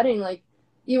at the wedding, like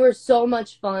you were so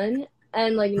much fun,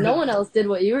 and like no one else did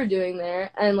what you were doing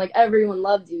there, and like everyone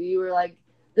loved you. You were like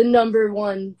the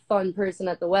 #1 fun person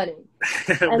at the wedding.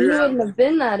 And you wouldn't have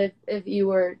been that if you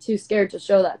were too scared to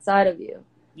show that side of you.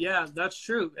 Yeah, that's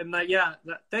true. And like, yeah,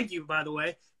 thank you, by the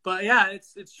way. But yeah,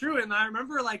 it's true. And I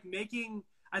remember like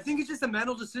I think it's just a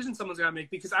mental decision someone's got to make,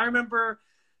 because I remember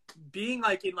being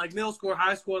like in like middle school or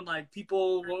high school, and like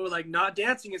people were like not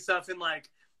dancing and stuff, and like,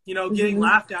 you know, getting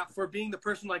laughed at for being the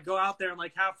person like go out there and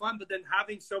like have fun. But then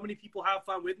having so many people have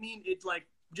fun with me, it's like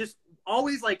just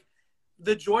always like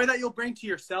the joy that you'll bring to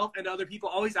yourself and to other people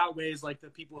always outweighs like the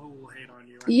people who will hate on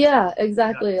you. Right? Yeah,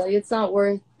 exactly. Yeah. Like it's not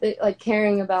worth it, like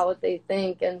caring about what they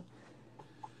think. And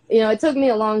you know, it took me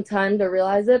a long time to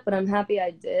realize it, but I'm happy I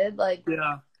did. Like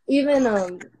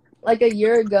even like a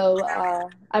year ago,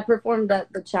 I performed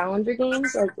at the Challenger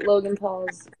Games, like Logan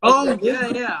Paul's. Oh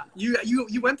yeah.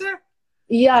 You went there?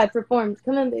 Yeah, I performed.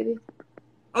 Come in, baby.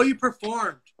 Oh, you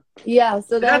performed? Yeah,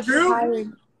 so that's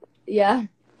Drew? Yeah.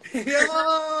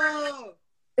 Yo!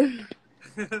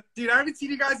 Dude, I haven't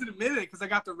seen you guys in a minute because I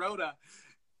got the Rota.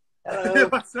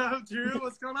 What's up, Drew?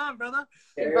 What's going on, brother?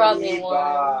 You brought me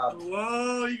wine.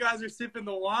 Whoa, you guys are sipping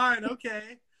the wine.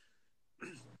 Okay.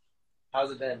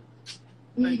 How's it been?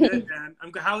 Pretty good, man.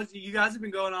 You guys have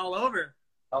been going all over.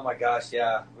 Oh my gosh,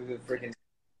 yeah. We've been freaking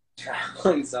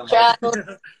traveling so much.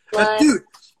 Dude,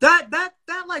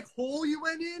 that like hole you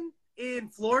went in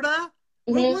Florida,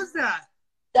 what was that?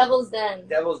 Devil's Den.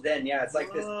 Devil's Den, yeah. It's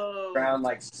like this brown,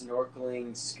 like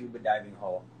snorkeling, scuba diving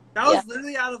hole. That was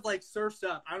literally out of like Surf's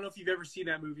Up. I don't know if you've ever seen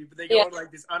that movie, but they go to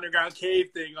like this underground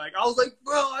cave thing. Like I was like,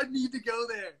 bro, I need to go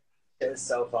there. It was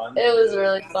so fun. It was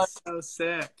really fun. So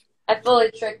sick. I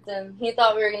fully tricked him. He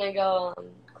thought we were gonna go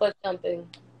cliff jumping.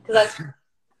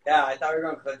 Yeah, I thought we were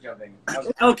going cliff jumping.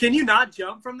 Oh, can you not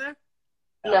jump from there?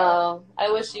 No,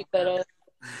 I wish you could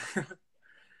have.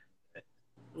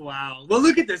 Wow. Well,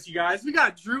 look at this, you guys. We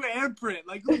got Drew and Print.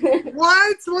 Like,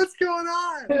 what? What's going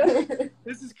on?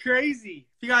 This is crazy.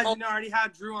 If you guys didn't know, I already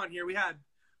had Drew on here.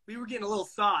 We were getting a little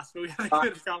sauce, but we had a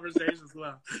good conversation as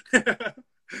well.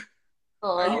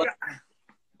 I'm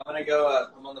gonna go.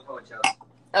 I'm on the phone, Chelsea.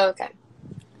 Okay.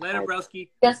 Later, broski.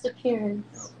 Guest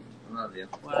appearance. I love you.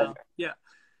 Wow. Yeah.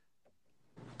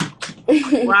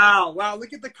 Wow.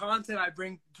 Look at the content I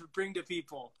bring to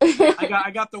people.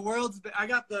 I got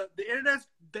the internet's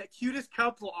cutest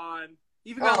couple on.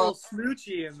 Even got a little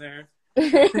smoochie in there.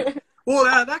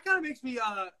 Well, that kind of makes me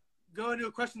go into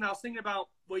a question that I was thinking about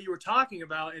what you were talking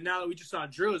about, and now that we just saw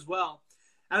Drew as well.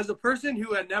 As a person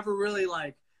who had never really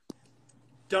like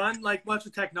done like much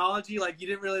with technology, like you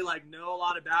didn't really like know a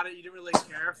lot about it, you didn't really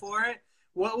care for it.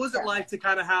 What was it like to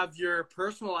kind of have your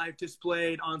personal life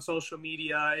displayed on social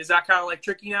media? Is that kind of like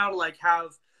tricky now to like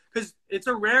have, because it's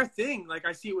a rare thing. Like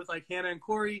I see it with like Hannah and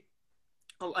Corey.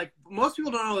 Like most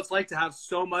people don't know what it's like to have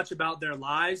so much about their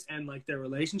lives and like their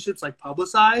relationships like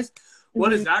publicized.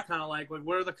 What is that kind of like? Like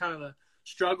what are the kind of the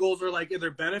struggles, or like are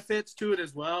there benefits to it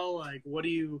as well? Like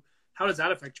how does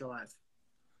that affect your life?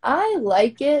 I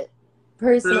like it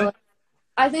personally. Really?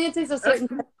 I think it takes a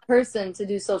certain person to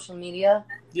do social media.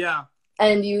 Yeah.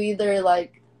 And you either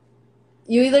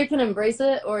can embrace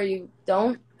it or you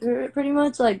don't, pretty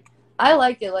much. Like, I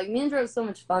like it. Like, me and Drew have so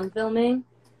much fun filming.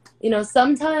 You know,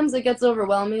 sometimes it gets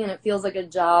overwhelming and it feels like a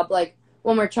job, like,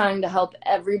 when we're trying to help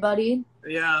everybody.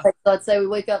 Yeah. Like, let's say we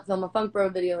wake up, film a Funk Bro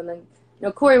video, and then, you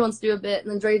know, Corey wants to do a bit, and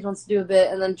then Dre wants to do a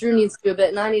bit, and then Drew needs to do a bit,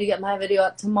 and I need to get my video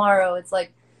up tomorrow. It's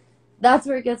like, that's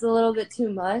where it gets a little bit too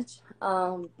much.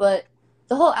 But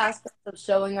the whole aspect of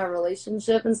showing our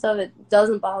relationship and stuff, it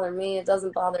doesn't bother me. It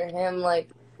doesn't bother him. Like,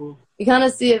 you kind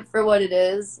of see it for what it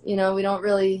is. You know, we don't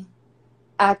really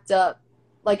act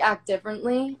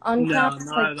differently on camera.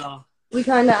 No, not at all. We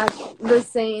kind of act the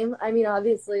same. I mean,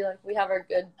 obviously, like, we have our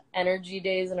good energy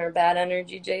days and our bad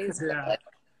energy days. Yeah. But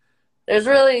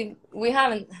we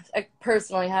haven't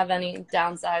personally have any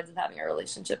downsides of having a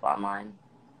relationship online.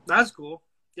 That's cool.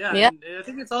 Yeah, Yeah. and I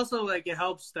think it's also like it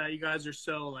helps that you guys are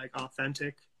so like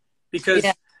authentic, because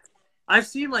Yeah. I've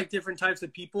seen like different types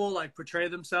of people like portray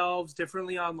themselves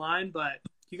differently online, but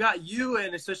you got you,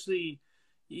 and especially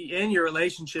in your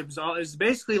relationships, is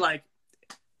basically like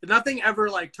nothing ever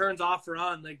like turns off or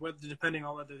on, like whether depending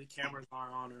on whether the cameras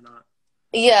are on or not.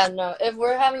 Yeah, no. If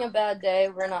we're having a bad day,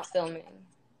 we're not filming.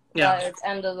 Yeah. It's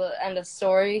end of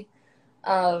story.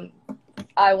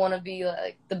 I want to be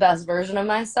like the best version of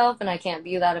myself, and I can't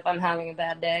be that if I'm having a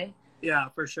bad day. Yeah,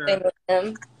 for sure. Same with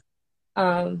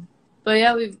him. But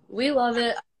yeah, we love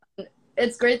it.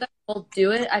 It's great that we both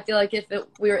do it. I feel like if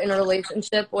we were in a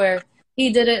relationship where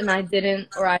he did it and I didn't,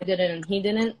 or I did it and he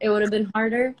didn't, it would have been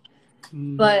harder.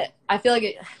 But I feel like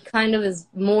it kind of is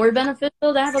more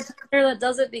beneficial to have a partner that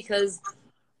does it, because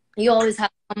you always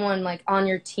have someone like on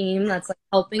your team that's like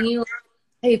helping you. Like,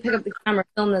 hey, pick up the camera,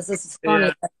 film this. This is funny.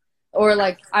 Yeah. Or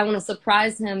like I want to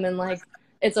surprise him, and like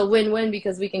it's a win-win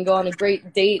because we can go on a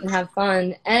great date and have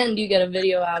fun, and you get a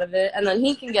video out of it, and then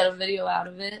he can get a video out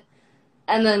of it,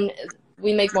 and then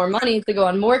we make more money to go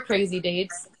on more crazy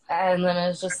dates, and then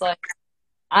it's just like,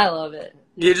 I love it.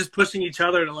 You're just pushing each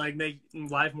other to like make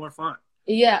life more fun.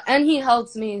 Yeah, and he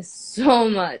helps me so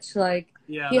much. Like,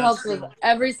 Yeah, he helps with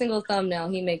every single thumbnail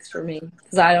he makes for me,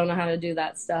 because I don't know how to do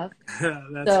that stuff.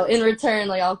 So in return,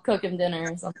 like, I'll cook him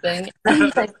dinner or something.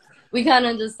 Like, we kind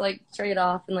of just like trade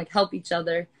off and like help each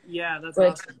other. Yeah, that's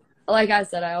Which, awesome. like I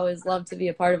said, I always love to be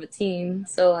a part of a team.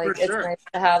 So like For sure. it's nice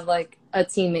to have like a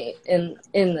teammate in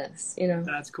this, you know.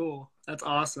 That's cool. That's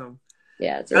awesome.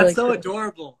 Yeah, it's really That's so cool.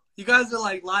 adorable. You guys are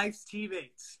like life's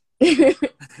teammates. Oh,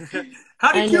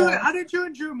 How I did you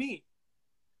and Drew meet?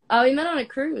 we met on a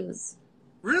cruise.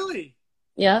 Really?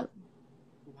 Yep.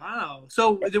 Wow.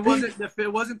 So it wasn't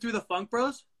through the Funk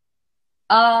Bros?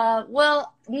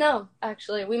 Well, no,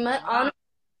 actually, we met on.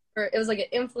 It was like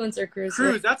an influencer cruise.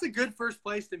 Cruise. That's a good first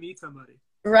place to meet somebody.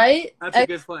 Right? That's a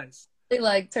good place. I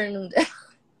like turned him down.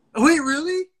 Wait,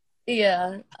 really?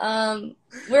 Yeah.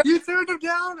 You turned him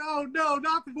down? Oh no,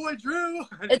 not the boy Drew.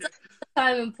 It's a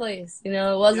time and place, you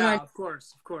know. It wasn't. Yeah, our, of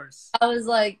course. I was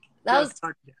like, that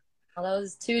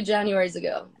was 2 Januaries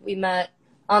ago. We met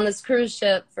on this cruise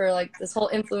ship for like this whole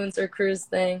influencer cruise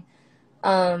thing.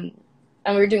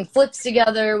 And we were doing flips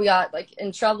together. We got like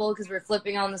in trouble because we were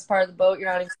flipping on this part of the boat.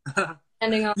 You're not even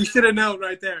standing on. You should have known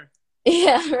right there.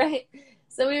 Yeah, right.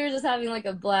 So we were just having like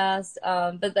a blast.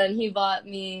 But then he bought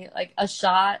me like a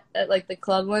shot at like the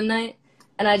club one night,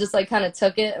 and I just like kind of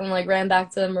took it and like ran back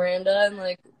to Miranda and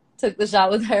like took the shot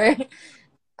with her.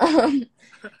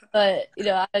 But you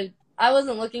know, I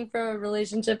wasn't looking for a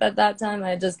relationship at that time. I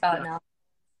had just gotten out,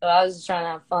 so I was just trying to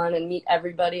have fun and meet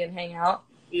everybody and hang out.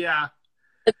 Yeah.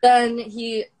 But then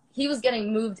he was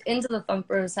getting moved into the Funk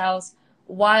Bros house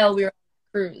while we were on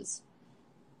the cruise.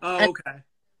 Oh, okay.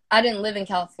 I didn't live in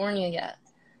California yet.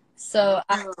 So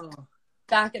I was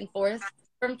back and forth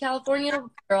from California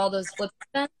for all those flip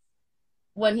events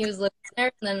when he was living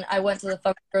there. And then I went to the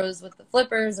Funk Bros with the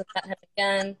flippers and met him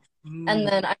again. And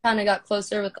then I kind of got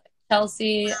closer with like,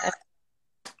 Chelsea and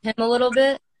him a little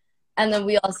bit. And then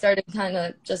we all started kind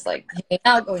of just like hanging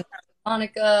out, going to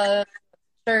Monica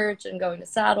church and going to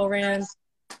Saddle Ranch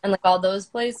and like all those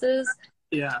places.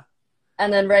 Yeah.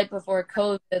 And then right before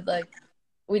COVID, like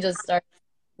we just started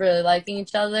really liking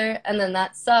each other, and then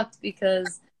that sucked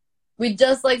because we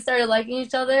just like started liking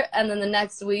each other, and then the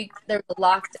next week there was a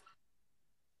lockdown,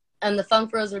 and the Funk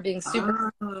Bros were being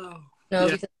super,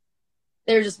 because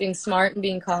they were just being smart and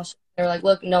being cautious. They were like,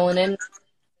 "Look, no one in.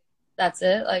 That's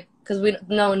it." Like, because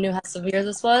no one knew how severe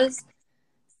this was.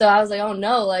 So I was like, "Oh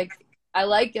no!" Like, I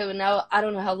like him, and now I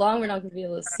don't know how long we're not going to be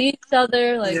able to see each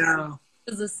other. Like, it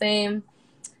was the same.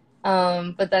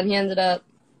 But then he ended up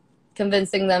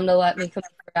convincing them to let me come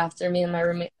over after me and my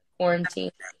roommate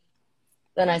quarantined.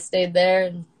 Then I stayed there,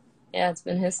 and yeah, it's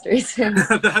been history since.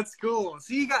 That's cool.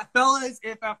 See, you got fellas.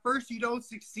 If at first you don't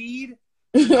succeed,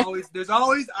 there's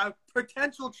always a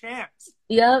potential chance.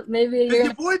 Yep, maybe.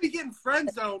 Your boy be getting friend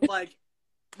zoned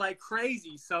like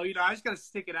crazy. So you know, I just gotta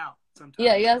stick it out sometimes.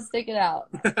 Yeah, you gotta stick it out.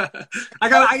 I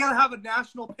gotta have a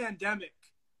national pandemic.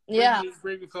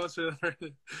 Bring me closer.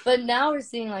 But now we're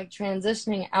seeing like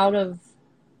transitioning out of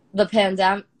the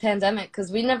pandemic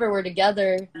because we never were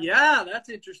together. Yeah, that's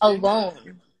interesting.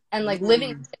 Alone and like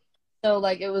living. So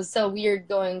like it was so weird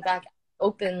going back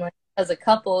open like as a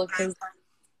couple because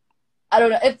I don't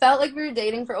know. It felt like we were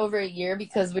dating for over a year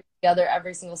because we were together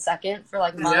every single second for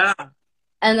like months. Yeah.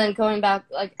 And then going back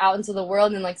like out into the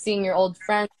world and like seeing your old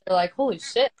friends, you're like, holy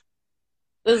shit,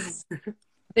 this is a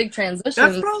big transition.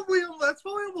 That's probably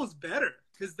almost better.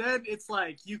 because then it's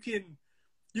like you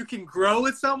can grow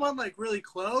with someone like really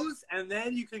close, and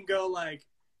then you can go like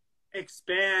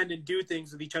expand and do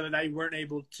things with each other that you weren't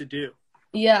able to do.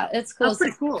 Yeah, it's cool. That's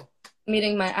pretty cool.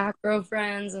 Meeting my acro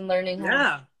friends and learning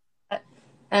how. Yeah.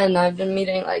 And I've been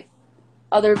meeting like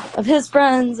other of his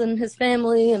friends and his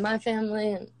family and my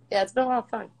family, and yeah, it's been a lot of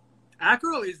fun.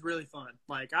 Acro is really fun.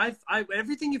 Like I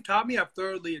everything you've taught me, I've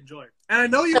thoroughly enjoyed. And I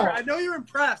know you're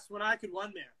impressed when I could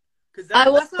one man, because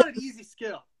that's not an easy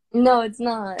skill. No, it's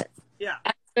not. Yeah,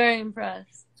 I'm very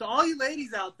impressed. So all you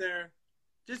ladies out there,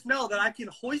 just know that I can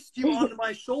hoist you onto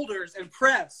my shoulders and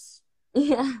press.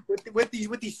 Yeah. With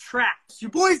these traps,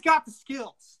 your boy's got the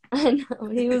skills. I know,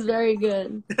 he was very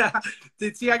good. Yeah.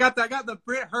 See, I got the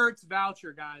Britt Hertz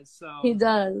voucher, guys. So he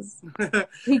does.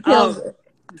 He kills it.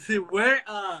 See,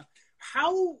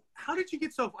 how did you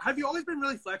get so? Have you always been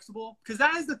really flexible? Because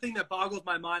that is the thing that boggles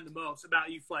my mind the most about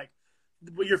you. Like,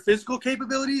 your physical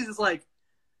capabilities is like,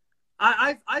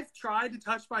 I've tried to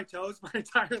touch my toes my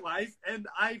entire life, and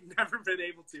I've never been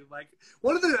able to. Like,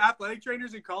 one of the athletic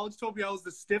trainers in college told me I was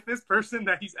the stiffest person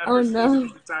that he's ever seen in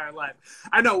his entire life.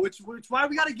 I know, which why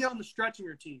we got to get on the stretching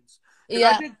routines.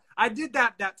 Yeah, I did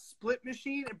that split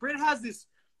machine. And Britt has this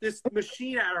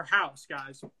machine at her house,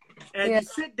 guys, and you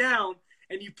sit down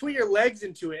and you put your legs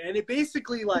into it, and it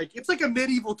basically it's like a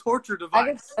medieval torture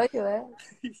device. I can show you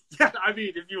it. Yeah, I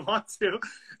mean, if you want to.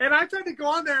 And I tried to go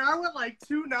on there, and I went like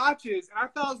 2 notches, and I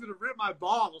thought I was going to rip my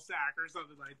ball sack or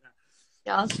something like that.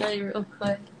 Yeah, I'll show you real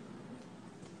quick.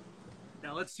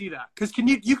 Yeah, let's see that. Because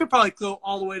you could probably go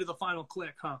all the way to the final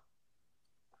click, huh?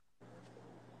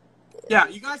 Yeah,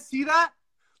 you guys see that?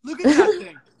 Look at that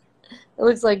thing. It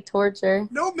looks like torture.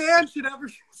 No man should ever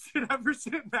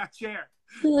sit in that chair.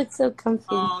 He looks so comfy.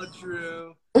 Oh,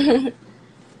 Drew.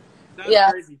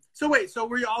 That's crazy. So wait,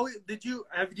 were you always? Did you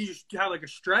have like a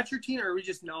stretch routine, or were we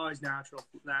just always natural?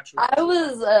 I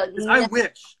was. I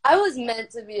wish. I was meant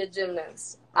to be a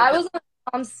gymnast. Okay. I was on my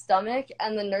mom's stomach,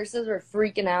 and the nurses were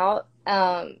freaking out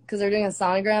because they're doing a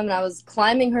sonogram, and I was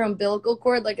climbing her umbilical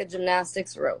cord like a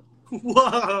gymnastics rope.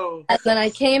 Whoa! And then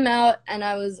I came out, and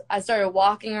I started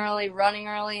walking early, running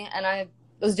early, and I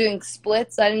was doing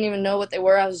splits. I didn't even know what they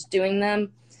were. I was doing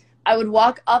them. I would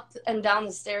walk up and down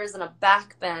the stairs in a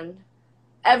back bend.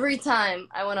 Every time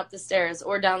I went up the stairs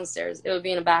or down the stairs, it would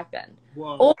be in a back bend.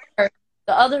 Whoa. Or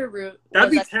the other route. That'd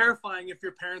be terrifying if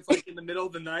your parents, in the middle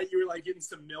of the night, you were, getting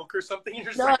some milk or something.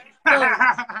 You're just no,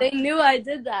 they knew I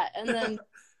did that. And then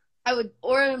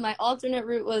or my alternate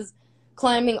route was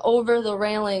climbing over the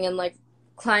railing and,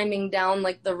 climbing down,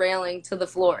 the railing to the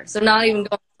floor. So not even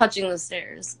touching the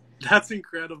stairs. That's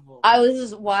incredible. I was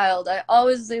just wild. I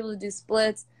always was able to do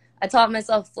splits. I taught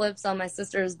myself flips on my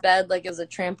sister's bed like it was a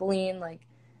trampoline. Wow.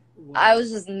 I was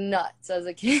just nuts as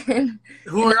a kid. Do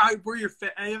you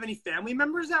have any family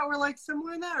members that were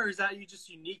similar in that, or is that you just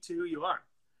unique to who you are?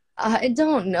 I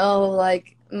don't know.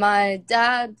 My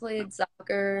dad played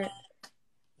soccer.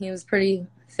 He was pretty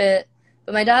fit,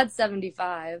 but my dad's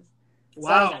 75.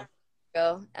 Wow.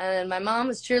 So and my mom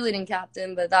was cheerleading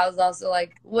captain, but that was also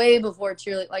way before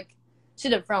cheerleading. She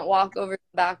did front walkovers,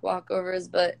 back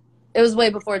walkovers, but it was way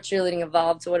before cheerleading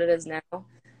evolved to what it is now.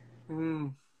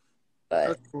 But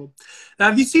that's cool. Now,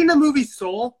 have you seen the movie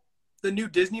Soul, the new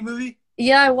Disney movie?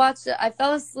 Yeah, I watched it. I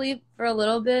fell asleep for a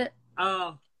little bit.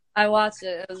 Oh. I watched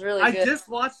it. It was really good. I just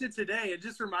watched it today. It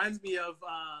just reminds me of,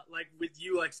 with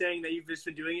you, saying that you've just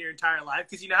been doing it your entire life.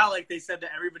 Because you know how, they said that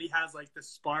everybody has, the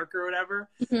spark or whatever?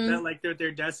 Mm-hmm. That,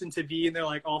 they're destined to be, and they're,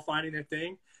 all finding their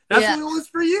thing? That's what it was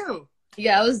for you.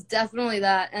 Yeah, it was definitely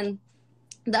that. And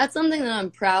that's something that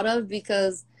I'm proud of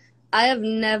because I have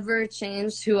never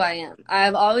changed who I am. I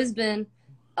have always been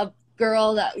a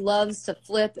girl that loves to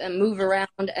flip and move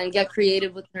around and get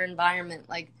creative with her environment.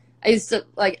 I used to,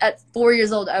 at 4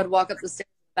 years old, I would walk up the stairs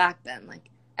back then,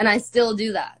 and I still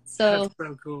do that. So, that's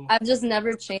so cool. I've just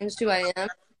never changed who I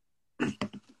am.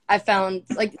 I found,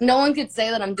 no one could say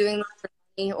that I'm doing this for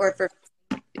me or for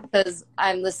because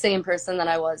I'm the same person that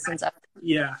I was since I was.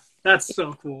 Yeah, that's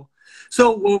so cool.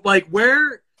 So,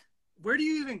 where do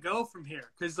you even go from here?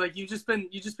 Because do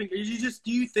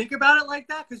you think about it like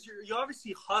that? Because you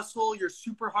obviously hustle, you're a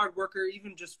super hard worker,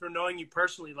 even just for knowing you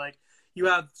personally. You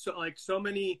have so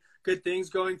many good things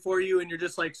going for you, and you're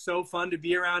just so fun to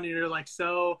be around, and you're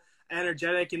so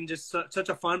energetic and just such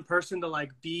a fun person to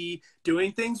be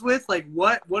doing things with.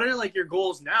 What are your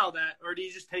goals now or do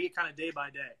you just take it kind of day by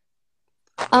day?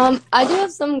 I do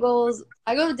have some goals.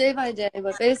 I go day by day,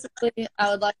 but basically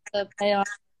I would like to pay off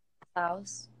the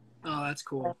house. Oh, that's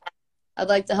cool. I'd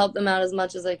like to help them out as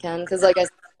much as I can because, I said,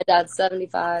 my dad's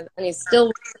 75 and he's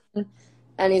still working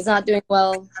and he's not doing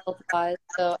well health-wise.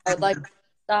 So I would like to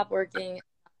stop working,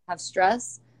 have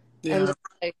stress and just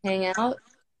like hang out.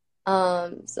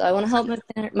 So I want to help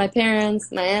my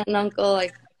parents, my aunt and uncle,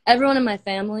 like everyone in my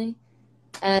family,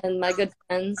 and my good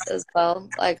friends as well.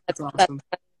 Like That's awesome.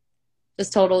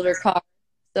 just totaled her car,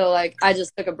 so like I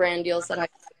just took a brand deal so that I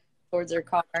could towards her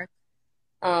car.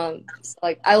 So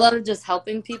like I love just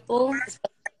helping people,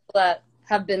 especially people that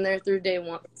have been there through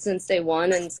since day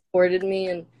one and supported me,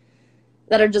 and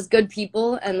that are just good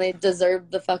people and they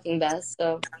deserve the fucking best.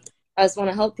 So I just want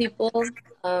to help people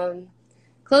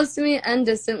close to me and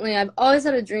distantly. I've always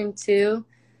had a dream too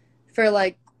for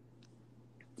like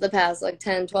the past like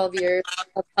 10, 12 years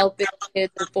of helping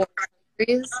kids in foreign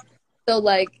countries. So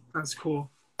like That's cool.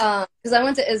 because I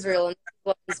went to Israel and that's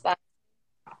what inspired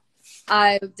me.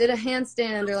 I did a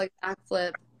handstand or like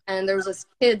backflip, and there was this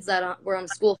kids that were on a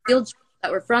school field trip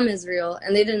that were from Israel,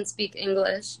 and they didn't speak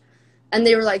English, and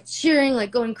they were like cheering,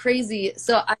 like going crazy.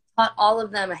 So I taught all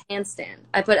of them a handstand.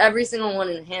 I put every single one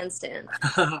in a handstand.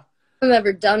 I've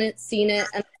ever done it, seen it,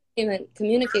 and I can't even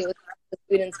communicate with them because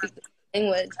we didn't speak the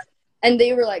language. And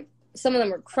they were like, some of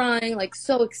them were crying, like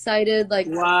so excited, like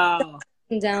Wow.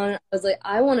 down. I was like,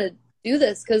 I want to do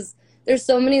this because there's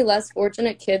so many less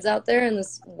fortunate kids out there in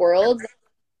this world that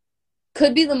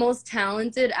could be the most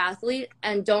talented athlete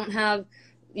and don't have,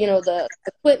 you know, the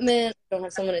equipment, don't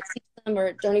have someone to teach them,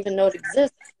 or don't even know it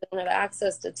exists. They don't have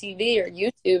access to TV or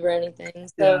YouTube or anything.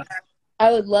 So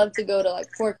I would love to go to like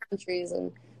 4 countries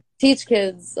and teach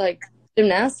kids like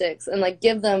gymnastics and like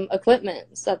give them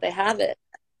equipment so that they have it.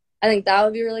 I think that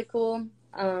would be really cool.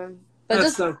 But That's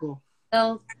just so cool.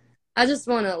 I just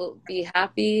want to be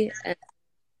happy and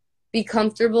be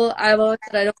comfortable. I've always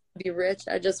said I don't want to be rich.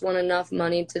 I just want enough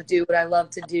money to do what I love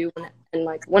to do, and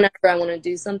like whenever I want to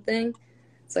do something.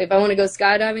 So if I want to go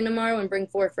skydiving tomorrow and bring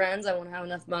 4 friends, I want to have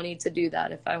enough money to do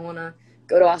that. If I want to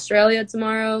go to Australia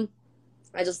tomorrow,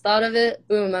 I just thought of it.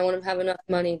 Boom, I want to have enough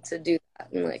money to do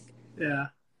that. And like,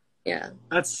 yeah.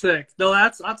 That's sick. No,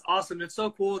 that's awesome. It's so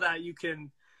cool that you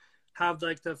can have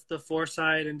like the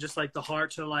foresight and just like the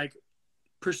heart to like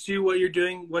pursue what you're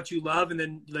doing, what you love, and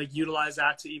then like utilize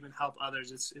that to even help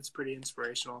others. It's pretty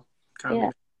inspirational.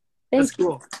 That's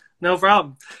cool. No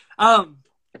problem.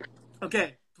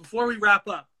 Okay, before we wrap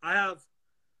up, I have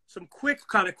some quick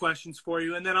kind of questions for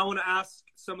you, and then I want to ask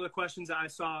some of the questions that I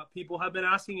saw people have been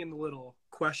asking in the little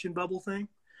question bubble thing.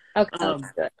 Okay,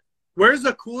 that's good. Where's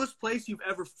the coolest place you've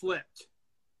ever flipped?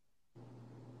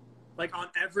 Like on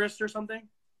Everest or something?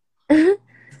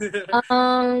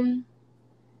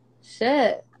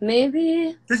 Shit,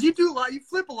 maybe. Because you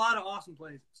flip a lot of awesome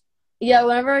places. Yeah,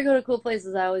 whenever I go to cool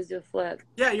places, I always do a flip.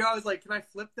 Yeah, you're always like, can I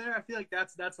flip there? I feel like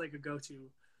that's like a go-to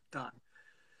dot.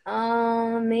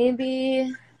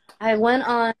 Maybe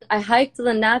I hiked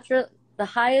the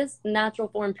highest natural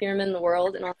form pyramid in the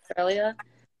world in Australia.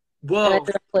 Whoa. And I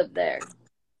did a flip there.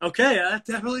 Okay, that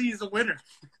definitely is a winner.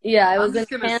 Yeah, I was in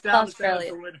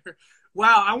Australia.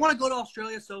 Wow, I want to go to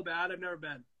Australia so bad. I've never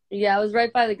been. Yeah, I was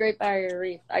right by the Great Barrier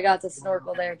Reef. I got to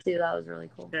snorkel there too. That was really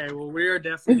cool. Okay, well, we are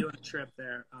definitely doing a trip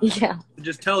there. Yeah.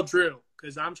 Just tell Drew,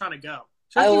 because I'm trying to go.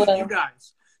 I will. Especially with you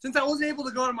guys. Since I wasn't able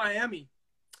to go to Miami.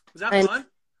 Was that fun?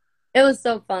 It was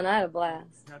so fun. I had a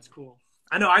blast. That's cool.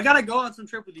 I know. I got to go on some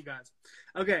trip with you guys.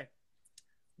 Okay.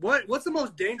 What's the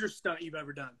most dangerous stunt you've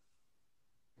ever done?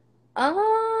 Or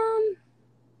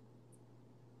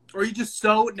are you just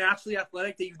so naturally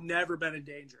athletic that you've never been in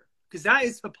danger? Because that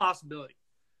is a possibility.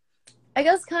 I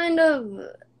guess kind of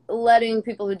letting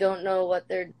people who don't know what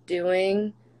they're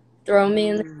doing throw me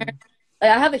in there.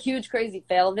 Like, I have a huge crazy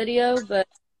fail video, but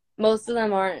most of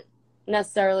them aren't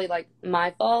necessarily like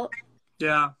my fault.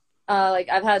 Yeah. Like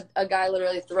I've had a guy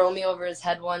literally throw me over his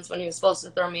head once when he was supposed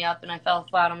to throw me up, and I fell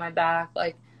flat on my back,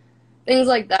 like things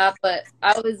like that. But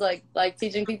I always like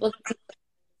teaching people to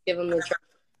give them the try.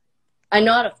 I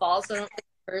know how to fall, so I don't get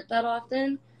hurt that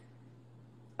often.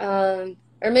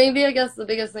 Or maybe I guess the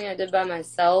biggest thing I did by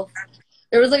myself,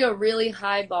 there was like a really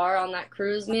high bar on that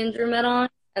cruise me and Drew met on,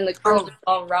 and the cruise was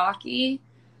all rocky,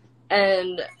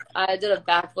 and I did a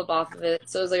backflip off of it.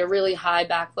 So it was like a really high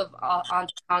backflip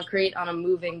onto concrete on a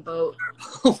moving boat.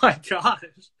 Oh my gosh.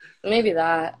 Maybe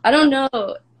that. I don't know.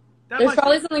 There's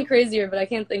probably something crazier, but I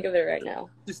can't think of it right now.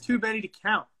 Just too many to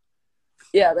count.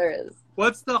 Yeah, there is.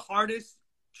 What's the hardest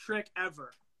trick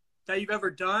ever that you've ever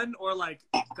done, or like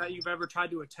that you've ever tried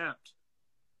to attempt?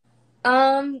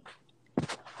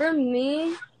 For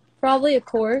me, probably a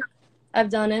cork. I've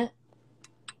done it.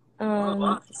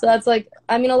 Wow. So that's like,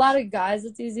 I mean, a lot of guys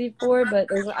it's easy for, but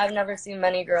I've never seen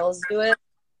many girls do it.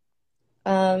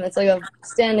 It's like a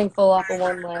standing full off of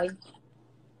one leg.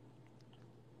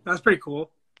 That's pretty cool.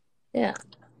 Yeah.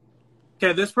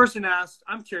 Okay, this person asked,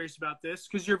 I'm curious about this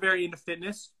because you're very into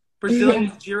fitness.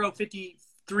 Brazilian Giro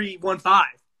 5315.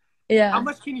 Yeah. How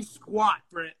much can you squat,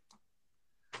 Britt?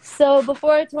 So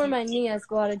before I tore my knee, I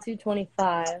squatted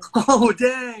 225. Oh,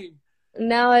 dang.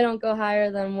 Now I don't go higher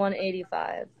than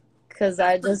 185 because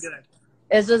That's pretty good.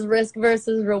 it's just risk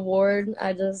versus reward.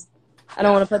 I don't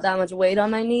want to put that much weight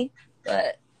on my knee,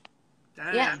 but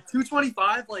Dang. yeah.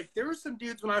 225, like there were some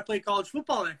dudes when I played college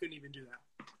football that couldn't even do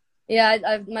that.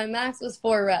 Yeah, my max was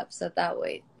 4 reps at that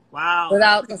weight. Wow.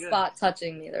 Without the spot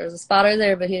touching me. There was a spotter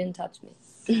there, but he didn't touch me.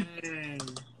 Dang.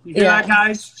 You hear that,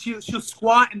 guys? She'll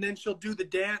squat and then she'll do the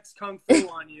dance kung fu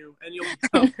on you, and you'll be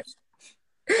toast.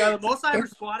 Yeah, the most I ever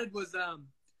squatted was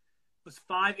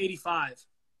 585.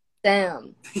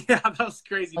 Damn. Yeah, that was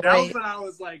crazy. That was when I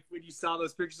was like, when you saw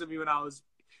those pictures of me when I was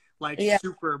like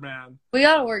Superman. We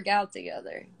gotta work out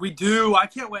together. We do. I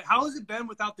can't wait. How has it been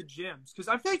without the gyms? Because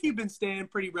I feel like you've been staying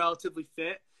pretty relatively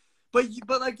fit. But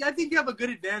like I think you have a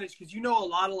good advantage because you know a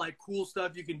lot of like cool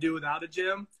stuff you can do without a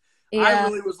gym. Yeah. I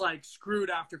really was like screwed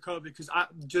after COVID because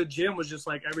the gym was just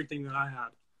like everything that I had.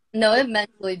 No, it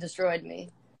mentally destroyed me.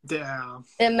 Damn.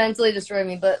 It mentally destroyed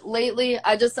me. But lately,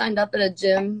 I just signed up at a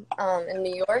gym in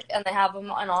New York, and they have them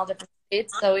in all different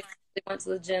states. So we went to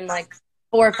the gym like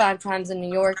 4 or 5 times in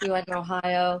New York. We went in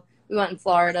Ohio. We went in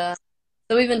Florida.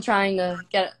 So we've been trying to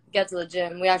get to the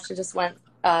gym. We actually just went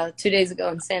 2 days ago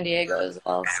in San Diego as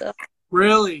well. So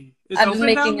really, I've been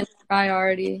making it a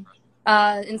priority.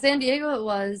 In San Diego it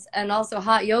was, and also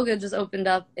hot yoga just opened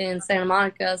up in Santa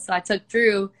Monica. So I took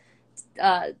Drew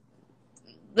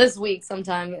this week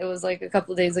sometime. It was like a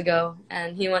couple of days ago,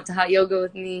 and he went to hot yoga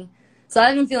with me. So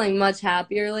I've been feeling much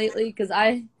happier lately because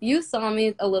you saw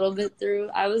me a little bit through.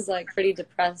 I was like pretty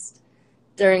depressed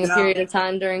during a period of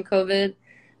time during COVID,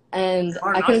 and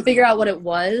I couldn't figure out what it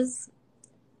was.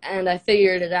 And I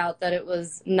figured it out that it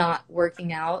was not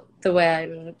working out the way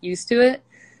I'm used to it.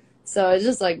 So it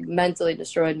just like mentally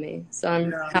destroyed me. So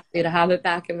I'm happy to have it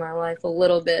back in my life a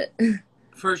little bit.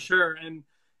 For sure. And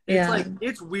it's like,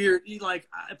 it's weird. Like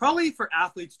probably for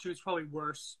athletes too, it's probably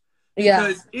worse.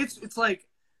 Because it's like,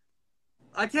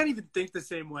 I can't even think the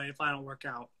same way if I don't work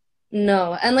out.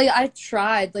 No. And like I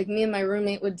tried, like me and my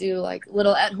roommate would do like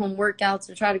little at-home workouts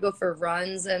or try to go for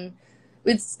runs, and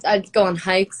I'd go on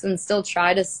hikes and still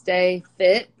try to stay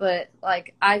fit, but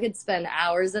like I could spend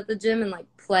hours at the gym and like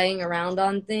playing around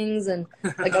on things, and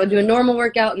like I would do a normal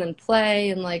workout and then play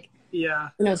and like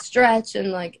stretch,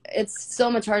 and like it's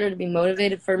so much harder to be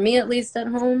motivated for me, at least at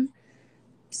home.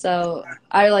 So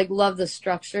I like love the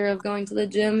structure of going to the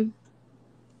gym.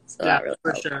 So that really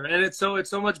for sure. And it's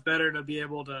so much better to be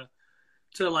able to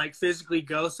like physically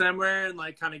go somewhere and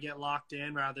like kind of get locked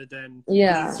in rather than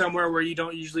somewhere where you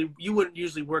wouldn't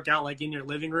usually work out like in your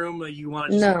living room. Like you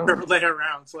want to just lay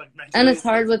around. So like and it's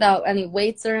hard without any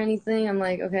weights or anything. I'm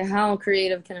like, okay, how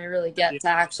creative can I really get to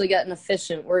actually get an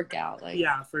efficient workout? Like,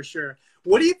 yeah, for sure.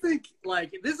 What do you think?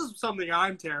 Like, this is something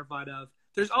I'm terrified of.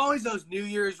 There's always those New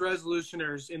Year's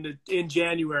resolutioners in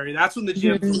January. That's when the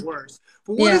gym's the worst.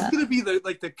 But what is going to be the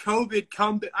COVID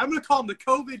comeback? I'm going to call them the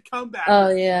COVID comeback. Oh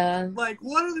yeah. Like,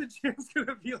 what are the gyms going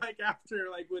to be like after?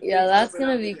 Like, with that's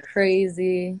going to be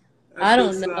crazy. I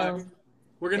don't know.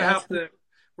 We're gonna have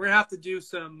to do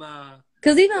some.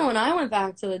 Because even when I went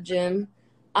back to the gym,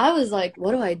 I was like,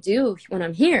 what do I do when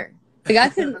I'm here?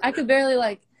 Like I could barely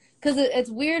like. Because it's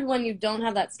weird when you don't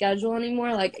have that schedule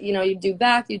anymore. Like, you do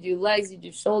back, you do legs, you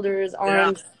do shoulders,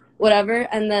 arms, whatever.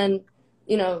 And then,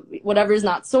 whatever's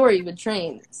not sore, you would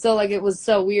train. So, like, it was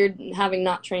so weird having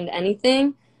not trained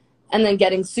anything and then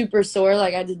getting super sore.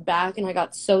 Like, I did back and I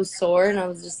got so sore. And I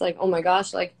was just like, oh, my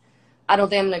gosh, like, I don't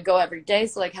think I'm going to go every day.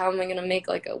 So, like, how am I going to make,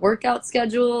 like, a workout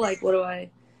schedule? Like, what do I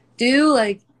do?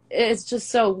 Like, it's just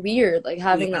so weird, like,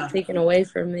 having that taken away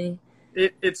from me.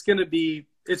 It's going to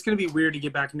be weird to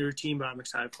get back into routine, but I'm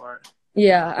excited for it.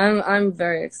 Yeah, I'm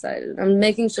very excited. I'm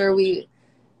making sure we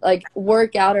like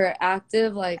work out or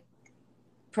active like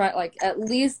at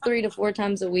least 3 to 4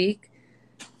 times a week,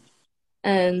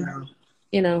 and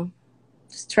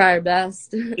just try our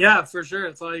best. Yeah, for sure.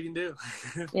 That's all you can do.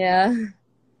 Yeah.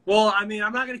 Well, I mean,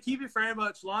 I'm not gonna keep you for very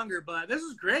much longer, but this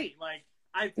is great. Like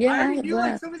I feel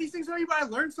like some of these things about you, but I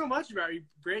learned so much about you,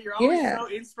 Britt. You're always so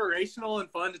inspirational and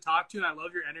fun to talk to, and I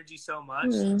love your energy so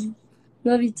much.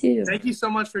 Love you too. Thank you so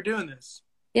much for doing this.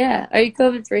 Yeah. Are you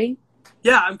COVID free?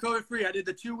 Yeah, I'm COVID free. I did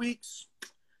the 2 weeks.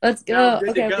 Let's go.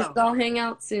 Okay, we should all hang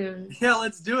out soon. Yeah,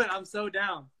 let's do it. I'm so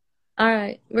down. All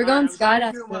right. We're going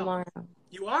skydiving tomorrow.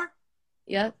 You are?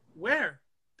 Yep. Where?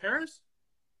 Paris?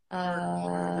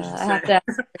 I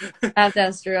have to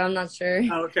ask Drew. I'm not sure.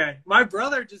 Okay. My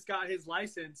brother just got his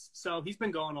license, so he's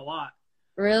been going a lot.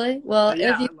 Really? Well,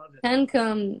 if you can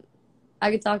come I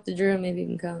could talk to Drew and maybe you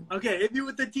can come. Okay, hit me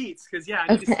with the deets, because, yeah,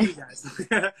 I need to see you guys. All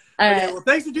Okay, right. well,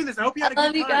 thanks for doing this. I hope you had a good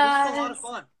time. This was a lot of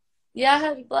fun. Yeah, I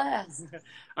had a blast.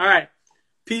 All right.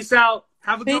 Peace out.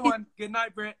 Have a good Peace. one. Good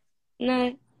night, Britt.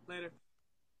 Night. Later.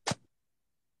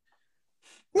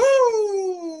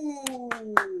 Woo!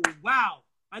 Wow.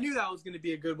 I knew that was going to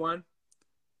be a good one.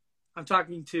 I'm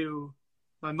talking to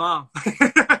my mom.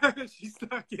 She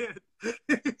snuck in.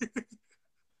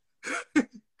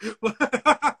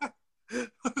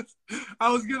 I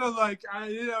was going to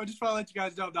just want to let you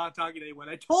guys know I'm not talking to anyone.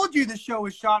 I told you the show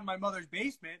was shot in my mother's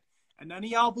basement, and none of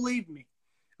y'all believed me.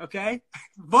 Okay?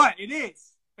 But it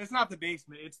is. It's not the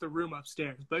basement. It's the room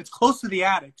upstairs. But it's close to the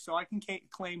attic, so I can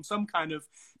claim some kind of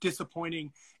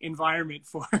disappointing environment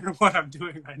for what I'm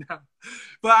doing right now.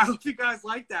 But I hope you guys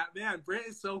like that. Man, Britt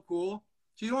is so cool.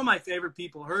 She's one of my favorite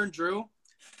people. Her and Drew.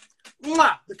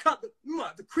 Mwah, the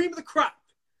cream of the crop.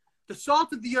 The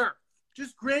salt of the earth.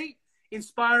 Just great,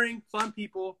 inspiring, fun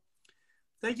people.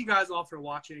 Thank you guys all for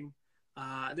watching.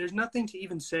 There's nothing to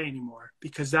even say anymore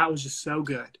because that was just so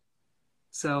good.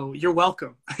 So you're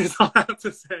welcome. That's all I have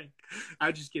to say.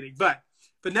 I'm just kidding. But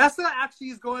Vanessa actually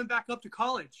is going back up to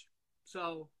college.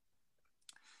 So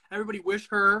everybody wish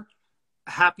her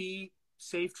happy,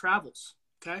 safe travels.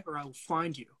 Okay? Or I will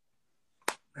find you.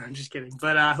 I'm just kidding.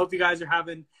 But I hope you guys are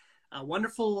having a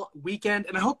wonderful weekend.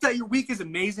 And I hope that your week is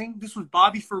amazing. This was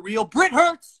Bobby For Real. Britt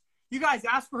Hurts. You guys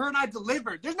asked for her and I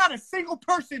delivered. There's not a single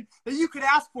person that you could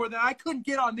ask for that I couldn't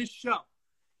get on this show.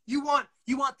 You want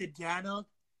the Donald?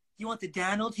 You want the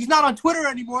Donald? He's not on Twitter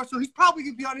anymore, so he's probably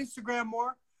gonna be on Instagram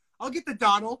more. I'll get the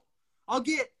Donald. I'll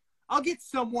get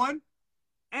someone.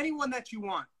 Anyone that you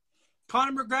want.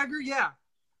 Conor McGregor, yeah.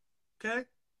 Okay?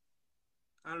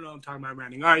 I don't know what I'm talking about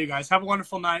branding. All right, you guys. Have a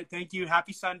wonderful night. Thank you.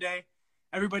 Happy Sunday.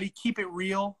 Everybody keep it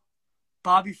real.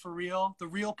 Bobby For Real. The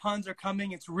real puns are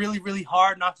coming. It's really, really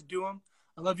hard not to do them.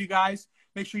 I love you guys.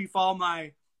 Make sure you follow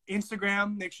my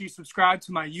Instagram. Make sure you subscribe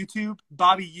to my YouTube,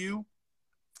 Bobby U.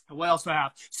 And what else do I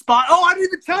have? Oh, I didn't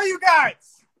even tell you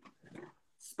guys.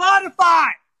 Spotify.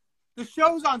 The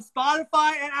show's on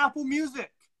Spotify and Apple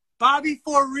Music. Bobby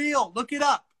For Real. Look it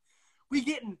up. We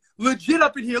getting legit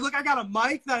up in here. Look, I got a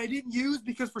mic that I didn't use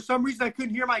because for some reason I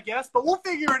couldn't hear my guests, but we'll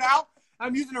figure it out.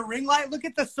 I'm using a ring light. Look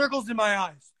at the circles in my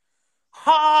eyes.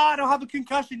 I don't have a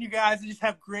concussion, you guys. I just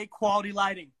have great quality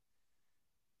lighting.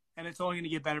 And it's only going to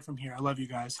get better from here. I love you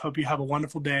guys. Hope you have a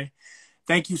wonderful day.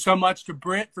 Thank you so much to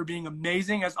Britt for being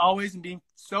amazing as always and being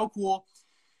so cool.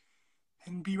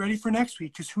 And be ready for next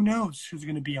week because who knows who's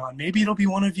going to be on. Maybe it'll be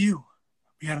one of you.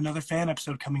 We got another fan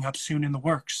episode coming up soon in the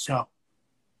works. So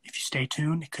if you stay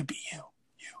tuned, it could be you.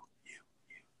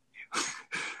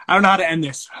 I don't know how to end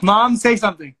this. Mom, say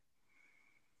something.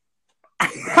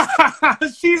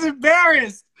 She's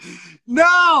embarrassed.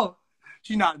 No.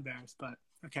 She's not embarrassed, but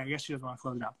okay, I guess she doesn't want to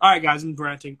close it out. All right, guys, I'm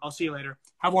ranting. I'll see you later.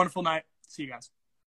 Have a wonderful night. See you guys.